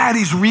 I'm glad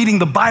he's reading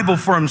the Bible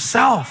for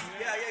himself.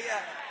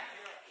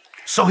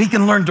 So he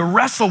can learn to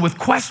wrestle with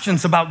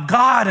questions about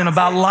God and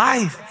about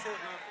life.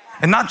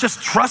 And not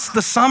just trust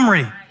the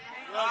summary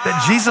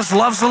that Jesus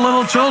loves the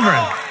little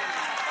children.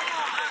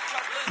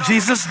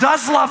 Jesus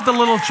does love the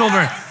little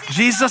children.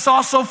 Jesus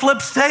also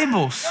flips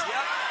tables.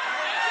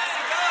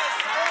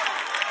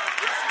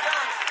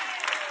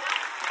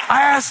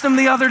 I asked him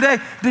the other day,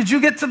 did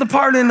you get to the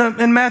part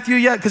in Matthew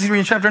yet? Because he's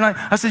reading chapter 9.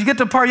 I said, you get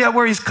to the part yet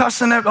where he's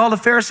cussing all the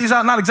Pharisees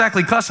out? Not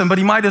exactly cussing, but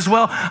he might as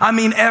well. I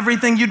mean,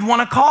 everything you'd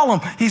want to call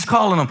them, he's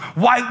calling them.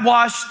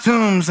 Whitewashed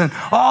tombs and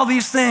all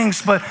these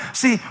things. But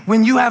see,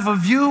 when you have a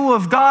view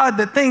of God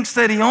that thinks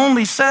that he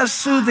only says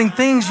soothing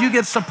things, you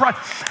get surprised.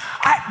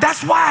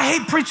 That's why I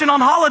hate preaching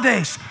on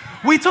holidays.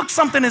 We took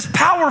something as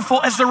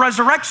powerful as the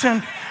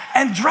resurrection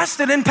and dressed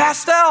it in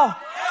pastel.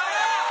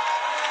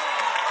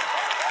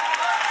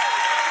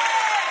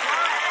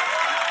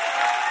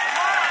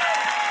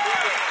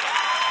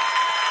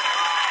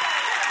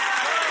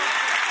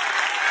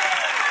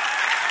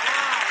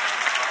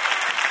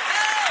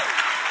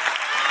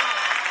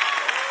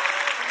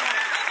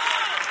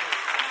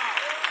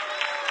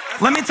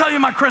 Let me tell you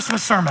my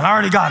Christmas sermon. I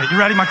already got it. You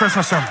ready? My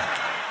Christmas sermon.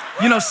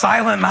 You know,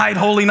 silent night,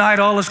 holy night,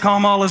 all is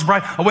calm, all is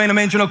bright. Away in a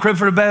manger, no crib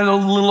for the bed, the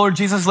little Lord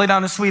Jesus lay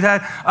down his sweet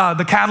head.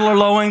 The cattle are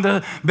lowing,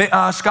 the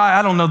sky,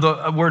 I don't know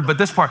the word, but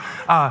this part.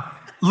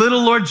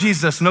 Little Lord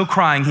Jesus, no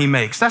crying he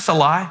makes. That's a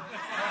lie.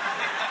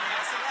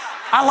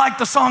 I like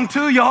the song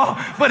too, y'all,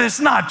 but it's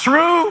not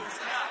true.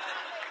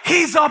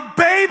 He's a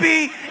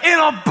baby in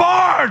a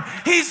barn.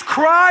 He's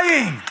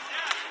crying.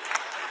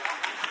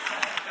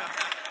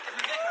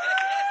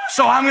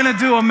 So I'm gonna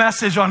do a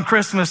message on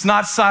Christmas,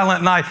 not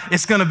Silent Night.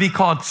 It's gonna be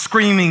called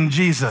Screaming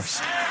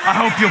Jesus. I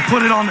hope you'll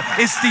put it on.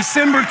 It's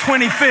December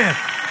 25th,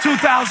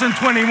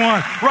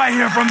 2021, right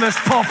here from this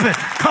pulpit,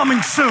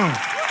 coming soon.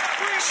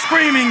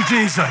 Screaming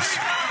Jesus.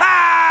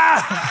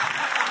 Ah!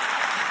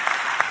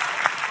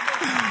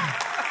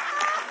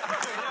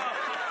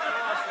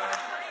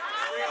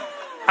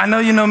 I know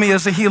you know me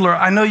as a healer.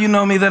 I know you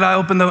know me that I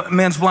open the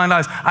man's blind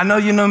eyes. I know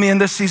you know me in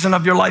this season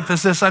of your life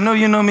as this. I know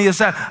you know me as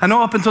that. I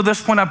know up until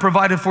this point I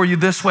provided for you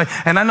this way.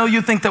 And I know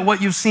you think that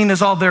what you've seen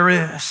is all there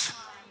is.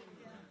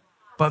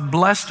 But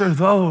blessed are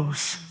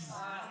those,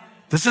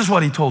 this is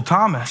what he told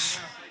Thomas,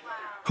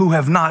 who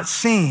have not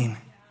seen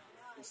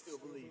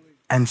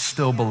and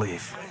still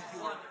believe.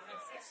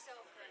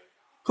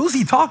 Who's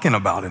he talking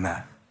about in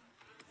that?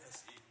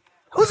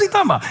 Who's he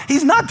talking about?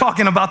 He's not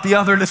talking about the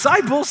other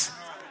disciples.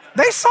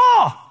 They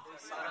saw.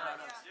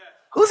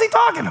 Who's he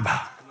talking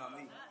about?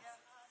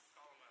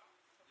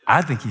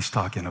 I think he's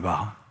talking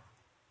about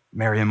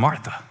Mary and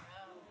Martha.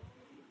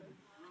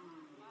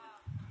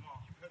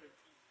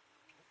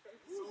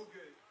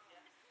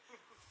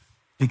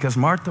 Because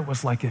Martha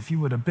was like, if you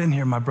would have been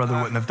here, my brother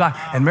wouldn't have died.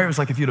 And Mary was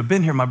like, if you'd have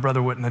been here, my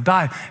brother wouldn't have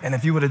died. And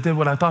if you would have did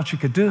what I thought you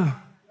could do.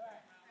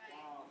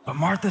 But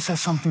Martha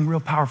says something real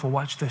powerful.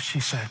 Watch this. She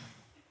said,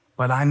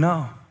 but I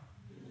know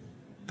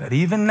that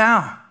even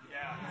now,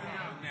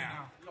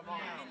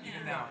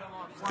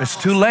 it's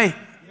too late.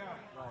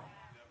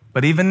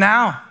 But even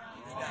now,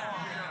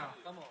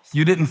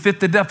 you didn't fit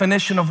the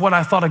definition of what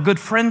I thought a good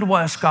friend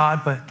was,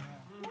 God, but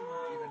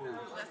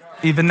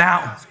even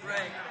now,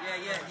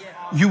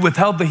 you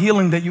withheld the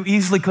healing that you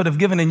easily could have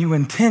given, and you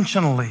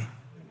intentionally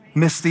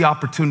missed the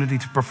opportunity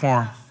to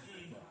perform.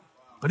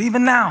 But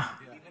even now,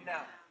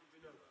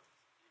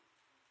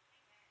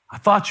 I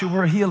thought you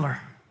were a healer,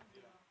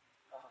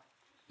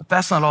 but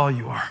that's not all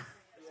you are.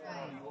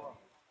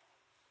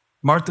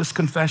 Martha's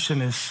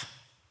confession is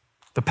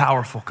the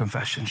powerful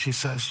confession. She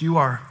says, you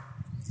are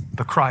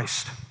the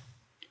Christ,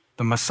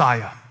 the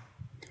Messiah,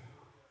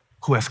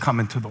 who has come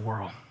into the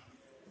world.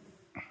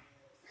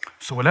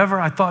 So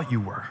whatever I thought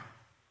you were,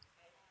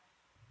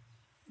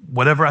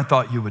 whatever I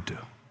thought you would do,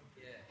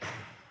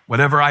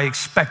 whatever I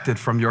expected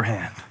from your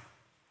hand,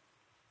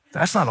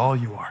 that's not all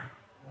you are.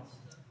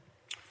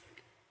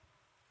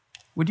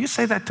 Would you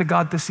say that to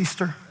God this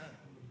Easter?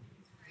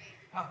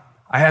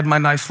 I had my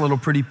nice little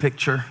pretty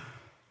picture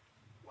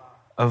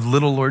of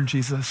little Lord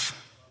Jesus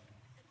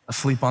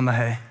asleep on the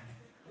hay,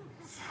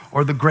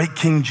 or the great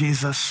King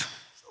Jesus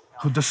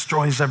who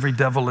destroys every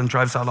devil and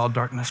drives out all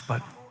darkness.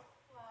 But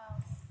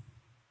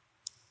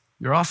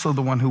you're also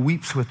the one who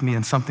weeps with me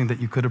in something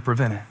that you could have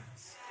prevented.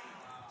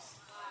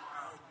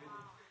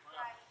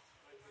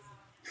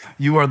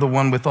 You are the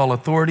one with all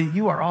authority.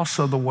 You are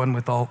also the one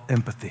with all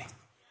empathy.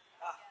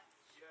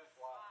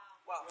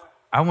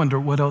 I wonder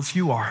what else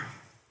you are.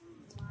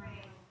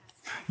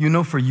 You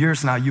know, for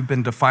years now, you've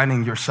been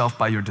defining yourself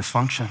by your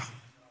dysfunction.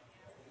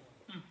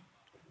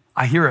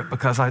 I hear it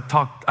because I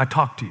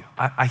talk to you.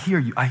 I hear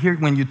you. I hear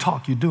when you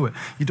talk, you do it.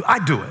 I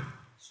do it.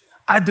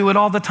 I do it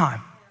all the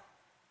time.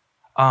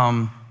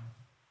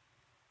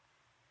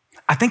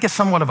 I think it's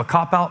somewhat of a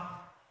cop-out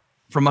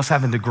from us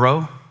having to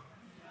grow.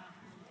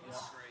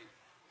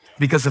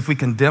 Because if we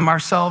condemn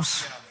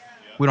ourselves,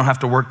 we don't have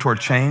to work toward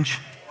change.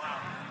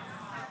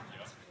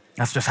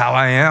 That's just how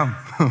I am.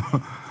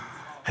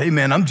 Hey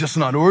man, I'm just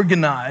not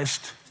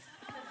organized.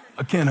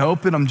 I can't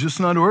help it, I'm just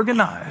not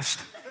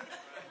organized.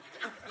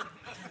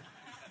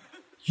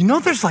 You know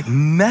there's like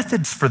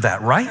methods for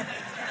that, right?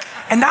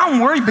 And now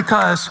I'm worried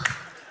because,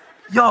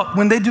 y'all,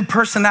 when they do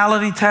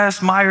personality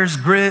tests,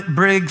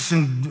 Myers-Briggs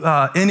and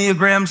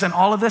Enneagrams and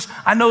all of this,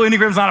 I know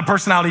Enneagram's not a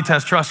personality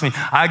test, trust me.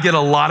 I get a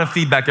lot of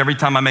feedback every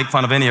time I make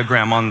fun of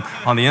Enneagram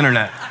on the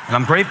internet, and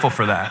I'm grateful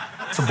for that.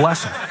 It's a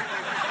blessing.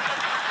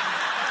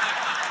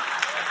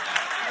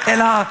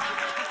 And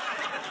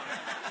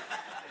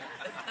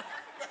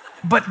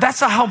but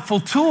that's a helpful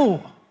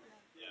tool.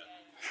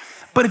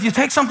 But if you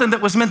take something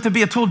that was meant to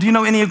be a tool, do you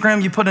know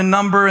Enneagram, you put a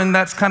number and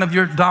that's kind of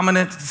your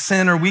dominant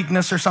sin or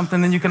weakness or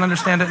something, then you can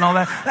understand it and all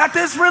that. That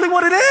is really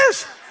what it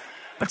is.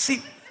 But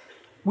see,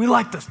 we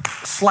like to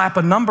slap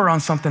a number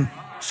on something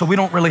so we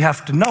don't really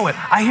have to know it.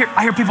 I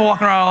hear people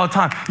walking around all the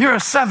time. You're a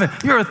 7,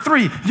 you're a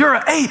 3, you're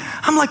an 8.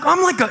 I'm like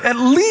at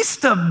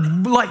least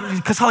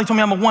because Holly told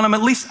me I'm a 1, I'm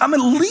at least a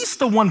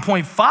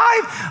 1.5,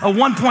 a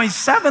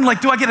 1.7.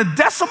 Like, do I get a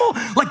decimal?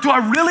 Like, do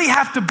I really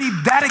have to be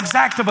that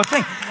exact of a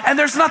thing? And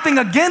there's nothing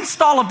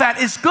against all of that.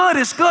 It's good,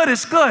 it's good,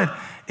 it's good,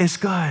 it's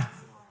good.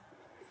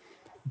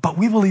 But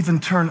we will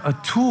even turn a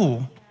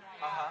tool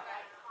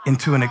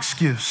into an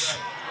excuse.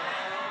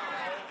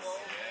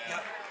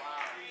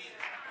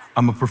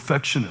 I'm a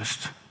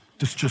perfectionist.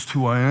 That's just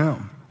who I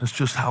am. That's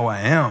just how I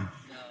am.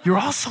 You're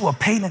also a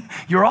pain.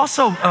 You're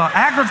also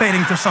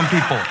aggravating to some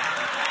people.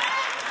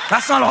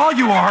 That's not all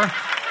you are.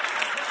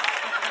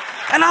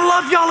 And I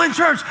love y'all in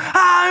church.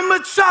 I'm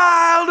a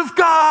child of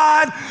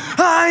God.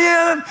 I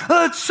am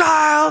a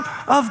child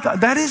of God.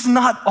 That is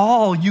not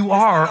all you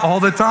are all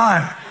the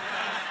time.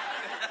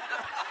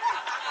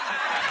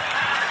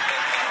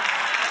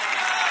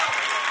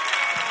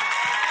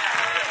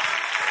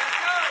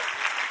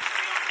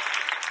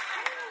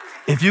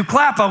 If you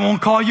clap, I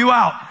won't call you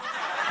out.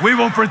 We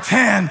will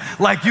pretend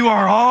like you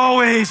are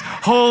always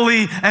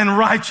holy and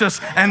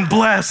righteous and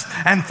blessed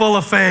and full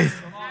of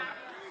faith.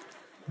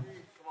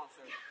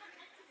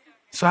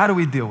 So how do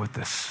we deal with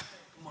this?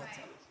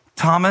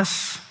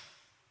 Thomas,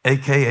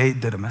 AKA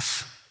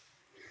Didymus.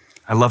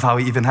 I love how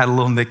he even had a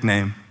little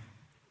nickname.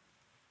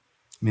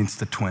 It means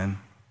the twin.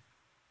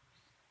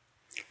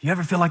 You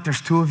ever feel like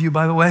there's two of you,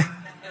 by the way?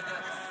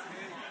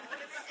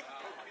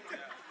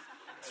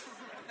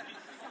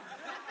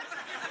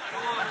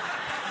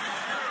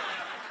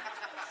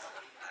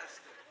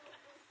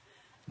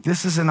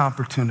 This is an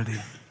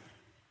opportunity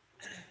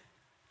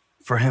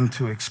for him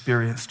to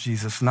experience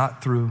Jesus,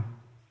 not through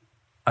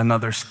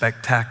another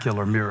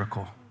spectacular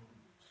miracle,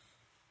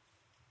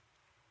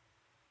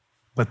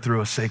 but through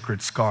a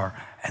sacred scar.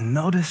 And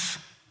notice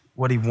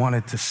what he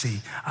wanted to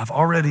see. I've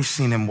already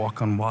seen him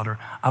walk on water.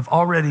 I've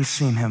already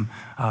seen him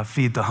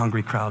feed the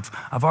hungry crowds.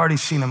 I've already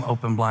seen him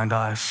open blind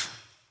eyes.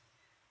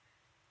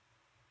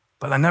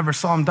 But I never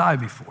saw him die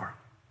before.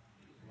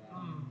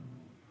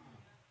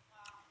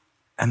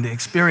 And the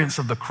experience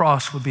of the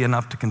cross would be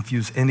enough to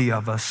confuse any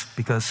of us,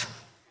 because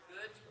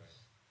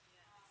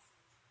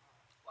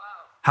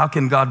how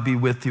can God be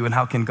with you and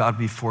how can God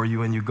be for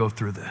you and you go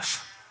through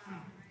this?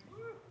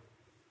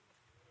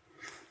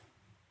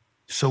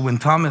 So when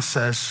Thomas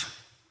says,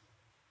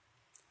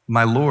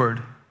 my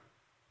Lord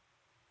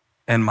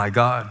and my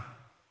God,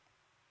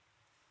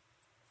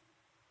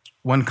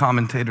 one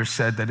commentator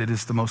said that it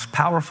is the most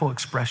powerful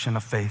expression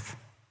of faith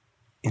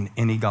in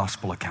any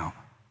gospel account.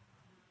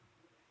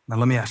 Now,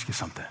 let me ask you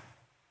something.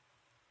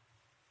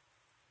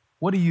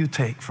 What do you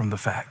take from the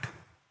fact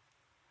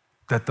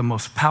that the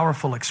most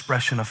powerful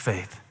expression of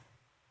faith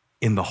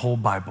in the whole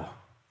Bible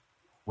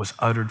was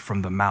uttered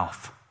from the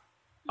mouth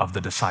of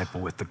the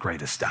disciple with the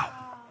greatest doubt?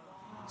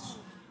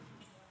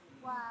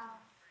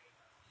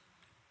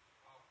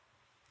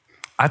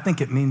 I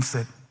think it means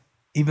that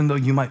even though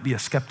you might be a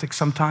skeptic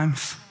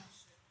sometimes,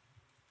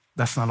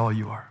 that's not all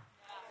you are.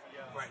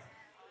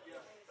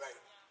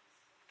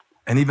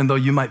 And even though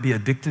you might be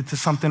addicted to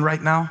something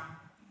right now,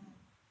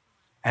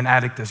 an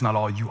addict is not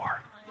all you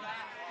are.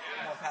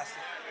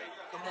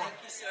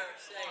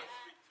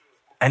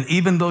 And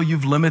even though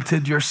you've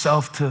limited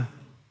yourself to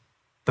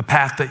the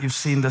path that you've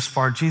seen this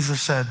far,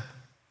 Jesus said,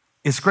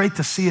 it's great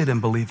to see it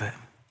and believe it.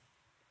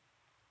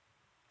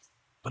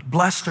 But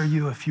blessed are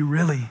you if you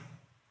really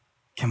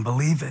can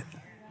believe it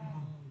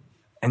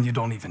and you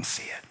don't even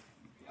see it.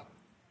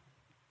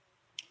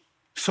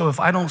 So if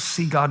I don't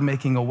see God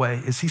making a way,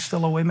 is he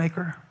still a way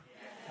maker?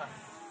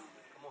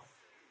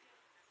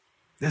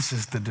 This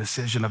is the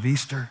decision of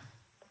Easter.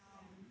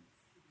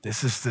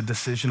 This is the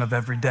decision of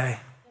every day.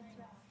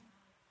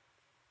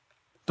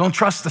 Don't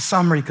trust the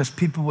summary, because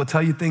people will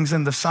tell you things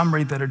in the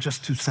summary that are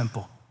just too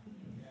simple.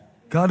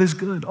 God is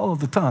good all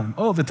the time.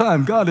 All the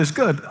time, God is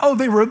good. Oh,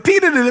 they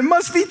repeated it. It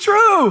must be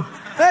true.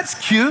 That's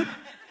cute.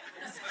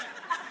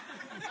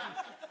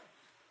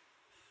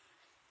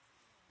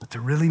 But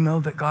to really know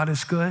that God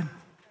is good,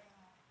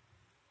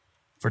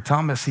 For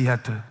Thomas, he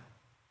had to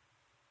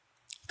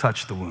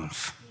touch the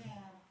wounds.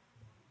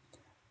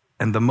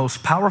 And the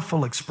most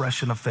powerful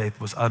expression of faith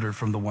was uttered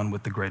from the one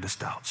with the greatest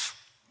doubts.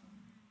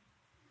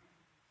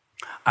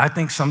 I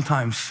think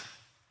sometimes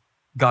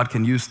God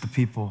can use the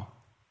people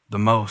the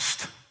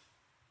most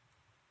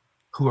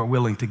who are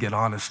willing to get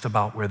honest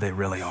about where they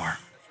really are.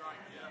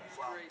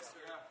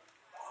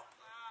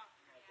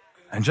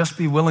 And just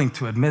be willing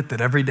to admit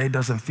that every day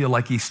doesn't feel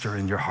like Easter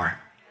in your heart.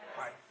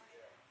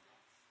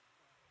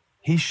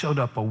 He showed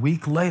up a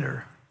week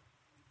later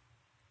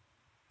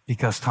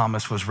because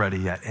Thomas was ready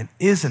yet. And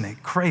isn't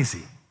it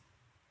crazy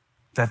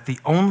that the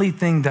only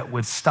thing that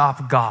would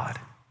stop God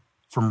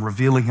from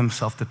revealing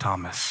himself to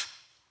Thomas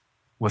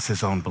was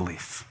his own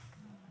belief?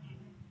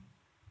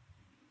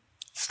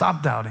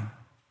 Stop doubting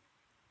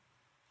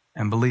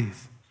and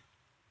believe.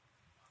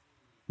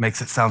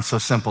 Makes it sound so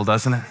simple,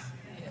 doesn't it?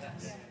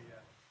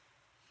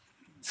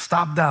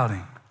 Stop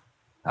doubting.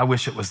 I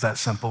wish it was that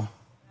simple.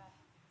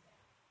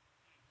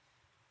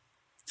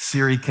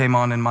 Siri came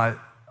on in my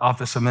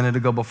office a minute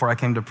ago before I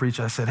came to preach.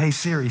 I said, "Hey,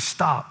 Siri,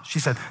 stop." She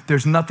said,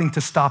 "There's nothing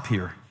to stop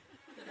here."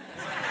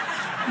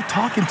 Who are you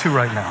talking to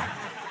right now?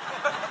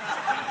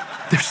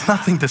 There's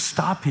nothing to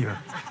stop here.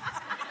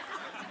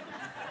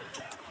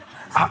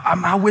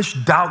 I wish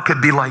doubt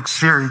could be like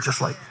Siri,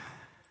 just like,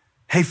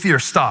 "Hey, fear,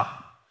 stop."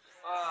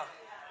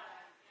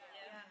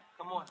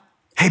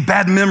 Hey,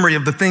 bad memory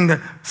of the thing that,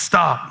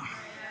 stop.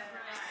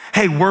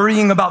 Hey,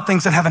 worrying about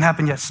things that haven't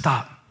happened yet,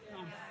 stop.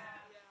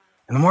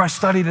 And the more I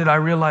studied it, I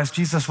realized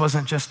Jesus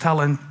wasn't just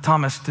telling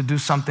Thomas to do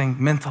something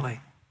mentally.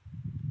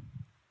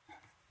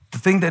 The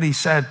thing that he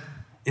said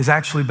is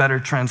actually better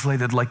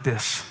translated like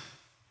this: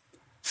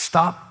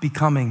 stop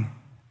becoming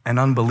an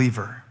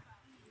unbeliever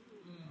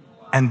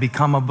and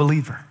become a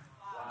believer.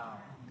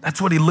 That's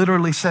what he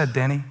literally said,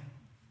 Danny.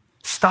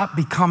 Stop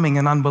becoming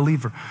an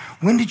unbeliever.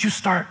 When did you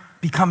start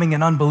becoming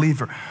an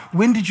unbeliever?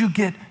 When did you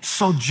get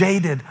so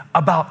jaded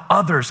about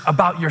others,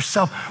 about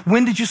yourself?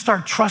 When did you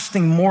start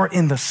trusting more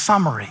in the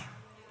summary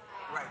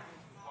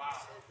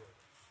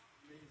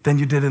than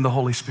you did in the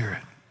Holy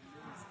Spirit?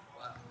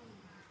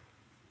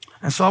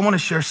 And so I want to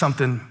share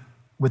something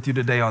with you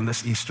today on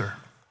this Easter.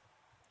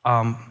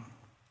 A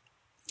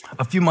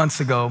few months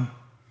ago,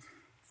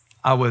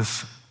 I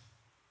was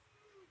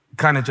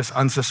kind of just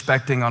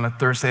unsuspecting on a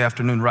Thursday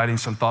afternoon writing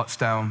some thoughts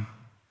down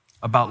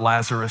about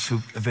Lazarus,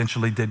 who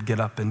eventually did get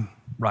up and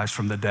rise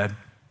from the dead.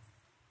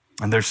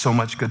 And there's so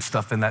much good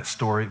stuff in that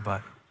story,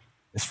 but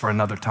it's for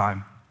another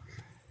time.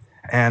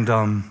 And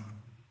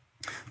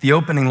the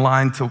opening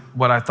line to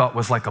what I thought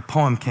was like a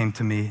poem came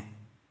to me,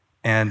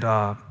 and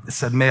it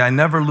said, "May I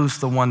never lose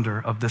the wonder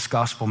of this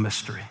gospel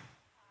mystery.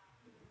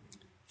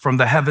 From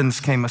the heavens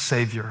came a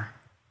Savior,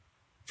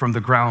 from the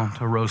ground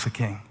arose a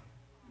King."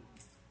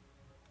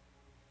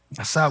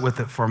 I sat with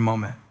it for a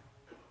moment,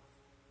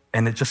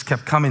 and it just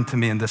kept coming to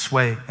me in this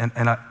way, and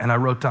I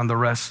wrote down the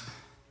rest.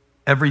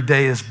 Every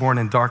day is born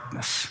in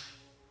darkness.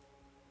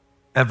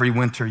 Every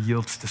winter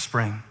yields to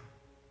spring.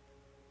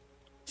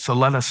 So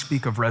let us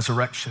speak of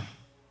resurrection,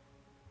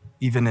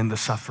 even in the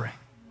suffering.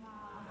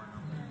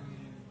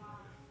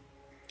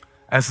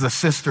 As the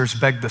sisters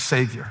begged the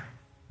Savior,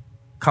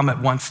 "Come at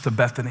once to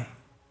Bethany,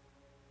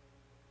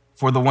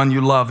 for the one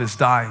you love is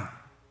dying,"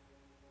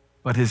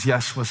 but his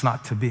yes was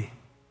not to be.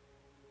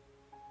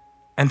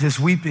 And his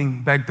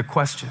weeping begged the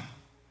question,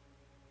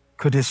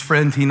 could his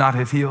friend he not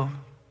have healed?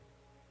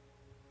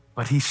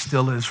 But he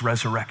still is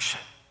resurrection,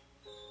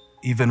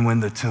 even when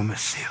the tomb is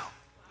sealed.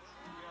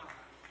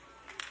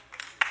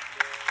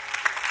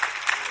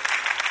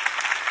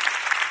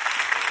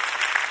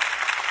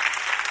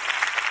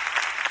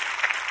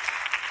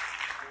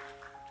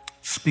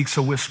 Speaks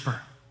a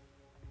whisper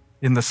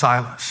in the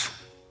silence,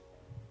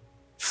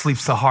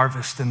 sleeps the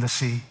harvest in the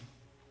sea,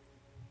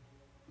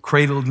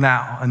 cradled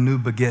now a new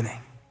beginning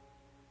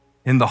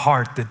in the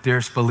heart that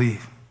dares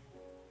believe.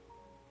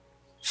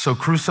 So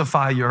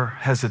crucify your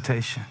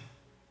hesitation.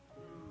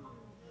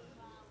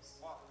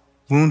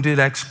 Wounded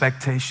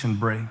expectation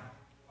bring.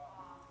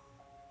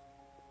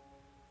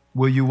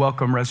 Will you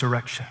welcome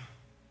resurrection?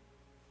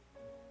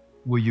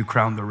 Will you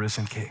crown the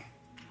risen King?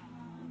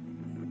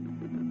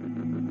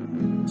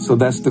 So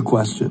that's the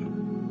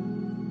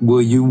question.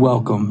 Will you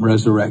welcome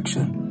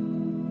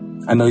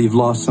resurrection? I know you've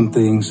lost some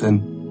things,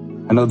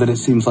 and I know that it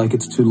seems like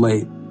it's too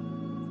late.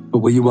 But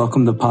will you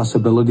welcome the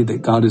possibility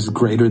that God is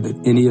greater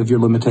than any of your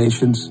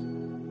limitations?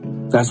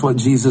 That's what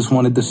Jesus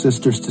wanted the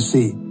sisters to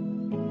see.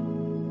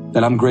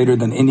 That I'm greater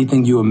than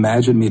anything you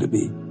imagine me to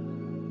be.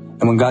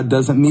 And when God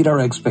doesn't meet our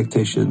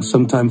expectations,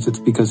 sometimes it's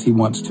because he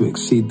wants to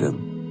exceed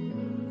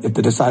them. If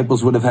the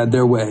disciples would have had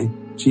their way,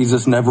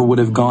 Jesus never would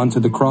have gone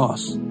to the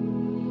cross.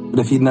 But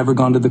if he'd never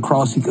gone to the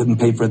cross, he couldn't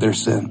pay for their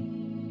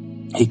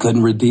sin. He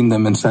couldn't redeem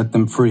them and set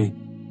them free.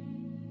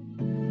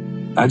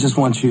 I just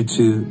want you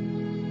to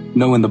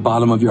know in the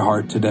bottom of your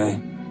heart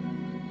today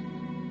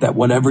that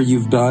whatever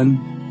you've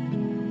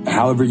done,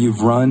 however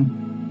you've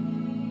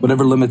run,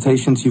 whatever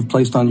limitations you've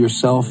placed on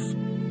yourself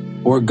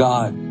or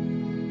God,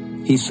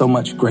 he's so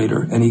much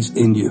greater and he's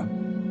in you.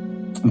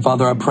 And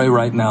Father, I pray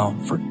right now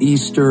for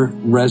Easter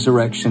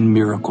resurrection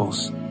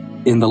miracles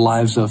in the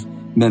lives of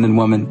men and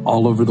women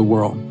all over the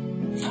world.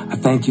 I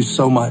thank you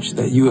so much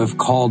that you have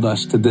called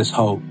us to this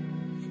hope.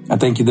 I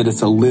thank you that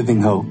it's a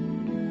living hope.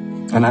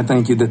 And I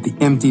thank you that the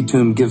empty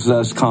tomb gives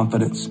us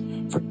confidence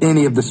for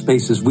any of the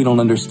spaces we don't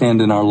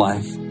understand in our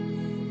life.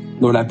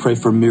 Lord, I pray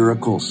for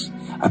miracles.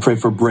 I pray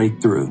for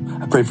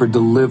breakthrough. I pray for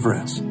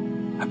deliverance.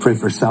 I pray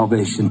for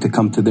salvation to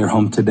come to their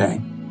home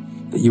today,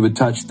 that you would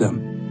touch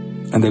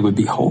them and they would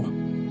be whole.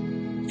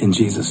 In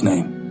Jesus'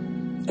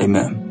 name,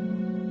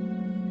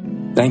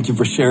 amen. Thank you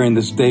for sharing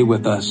this day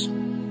with us.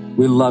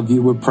 We love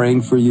you. We're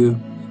praying for you.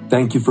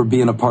 Thank you for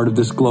being a part of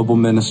this global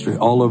ministry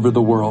all over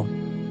the world.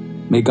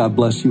 May God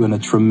bless you in a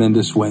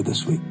tremendous way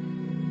this week.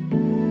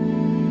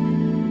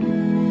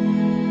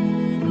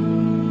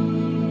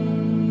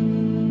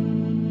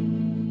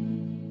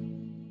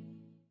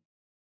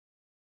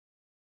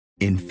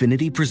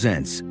 Infiniti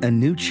presents a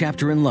new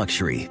chapter in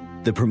luxury,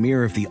 the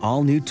premiere of the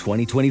all-new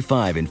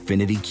 2025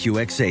 Infiniti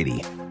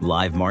QX80,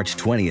 live March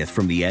 20th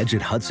from the Edge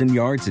at Hudson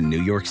Yards in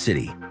New York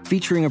City,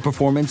 featuring a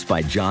performance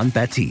by Jon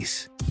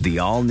Batiste. The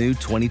all-new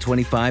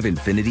 2025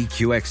 Infiniti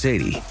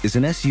QX80 is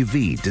an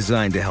SUV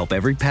designed to help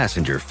every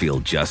passenger feel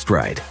just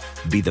right.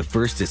 Be the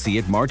first to see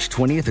it March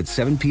 20th at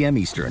 7 p.m.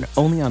 Eastern,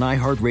 only on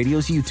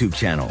iHeartRadio's YouTube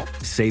channel.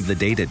 Save the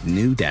date at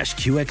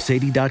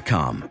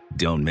new-QX80.com.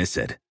 Don't miss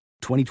it.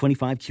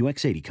 2025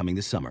 QX80 coming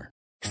this summer.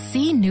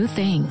 See new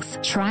things,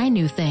 try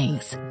new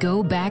things,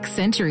 go back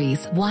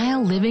centuries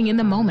while living in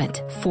the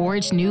moment,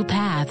 forge new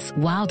paths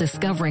while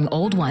discovering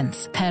old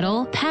ones,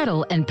 pedal,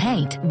 paddle, and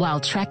paint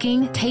while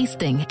trekking,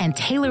 tasting, and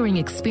tailoring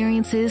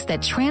experiences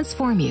that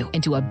transform you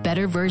into a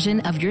better version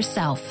of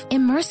yourself.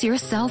 Immerse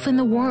yourself in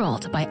the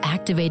world by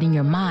activating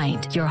your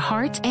mind, your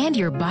heart, and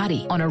your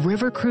body on a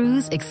river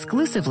cruise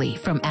exclusively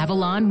from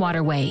Avalon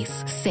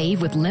Waterways.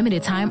 Save with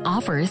limited time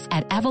offers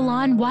at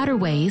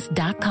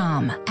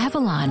AvalonWaterways.com.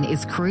 Avalon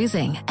is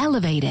cruising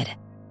elevated.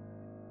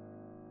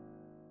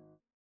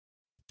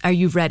 Are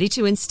you ready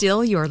to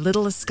instill your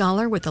littlest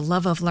scholar with a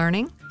love of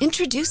learning?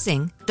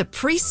 Introducing the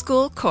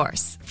Preschool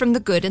Course from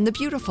The Good and the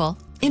Beautiful.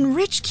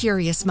 Enrich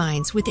curious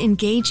minds with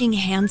engaging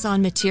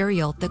hands-on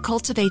material that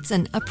cultivates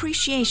an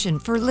appreciation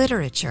for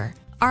literature,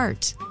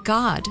 art,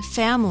 God,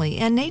 family,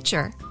 and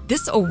nature.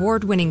 This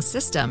award-winning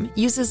system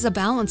uses a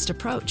balanced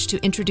approach to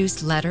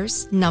introduce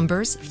letters,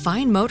 numbers,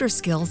 fine motor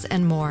skills,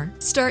 and more.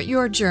 Start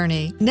your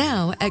journey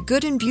now at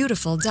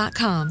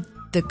goodandbeautiful.com.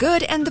 The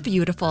Good and the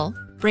Beautiful,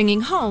 bringing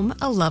home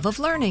a love of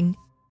learning.